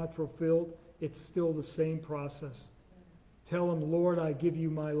you're not fulfilled, it's still the same process. Tell him, Lord, I give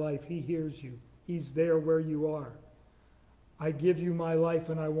you my life. He hears you. He's there where you are. I give you my life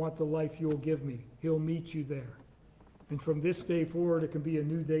and I want the life you'll give me. He'll meet you there. And from this day forward, it can be a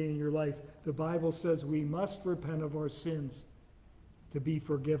new day in your life. The Bible says we must repent of our sins to be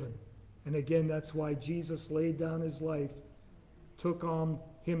forgiven. And again, that's why Jesus laid down his life, took on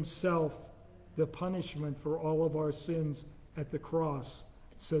himself the punishment for all of our sins at the cross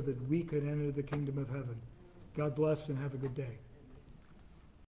so that we could enter the kingdom of heaven. God bless and have a good day.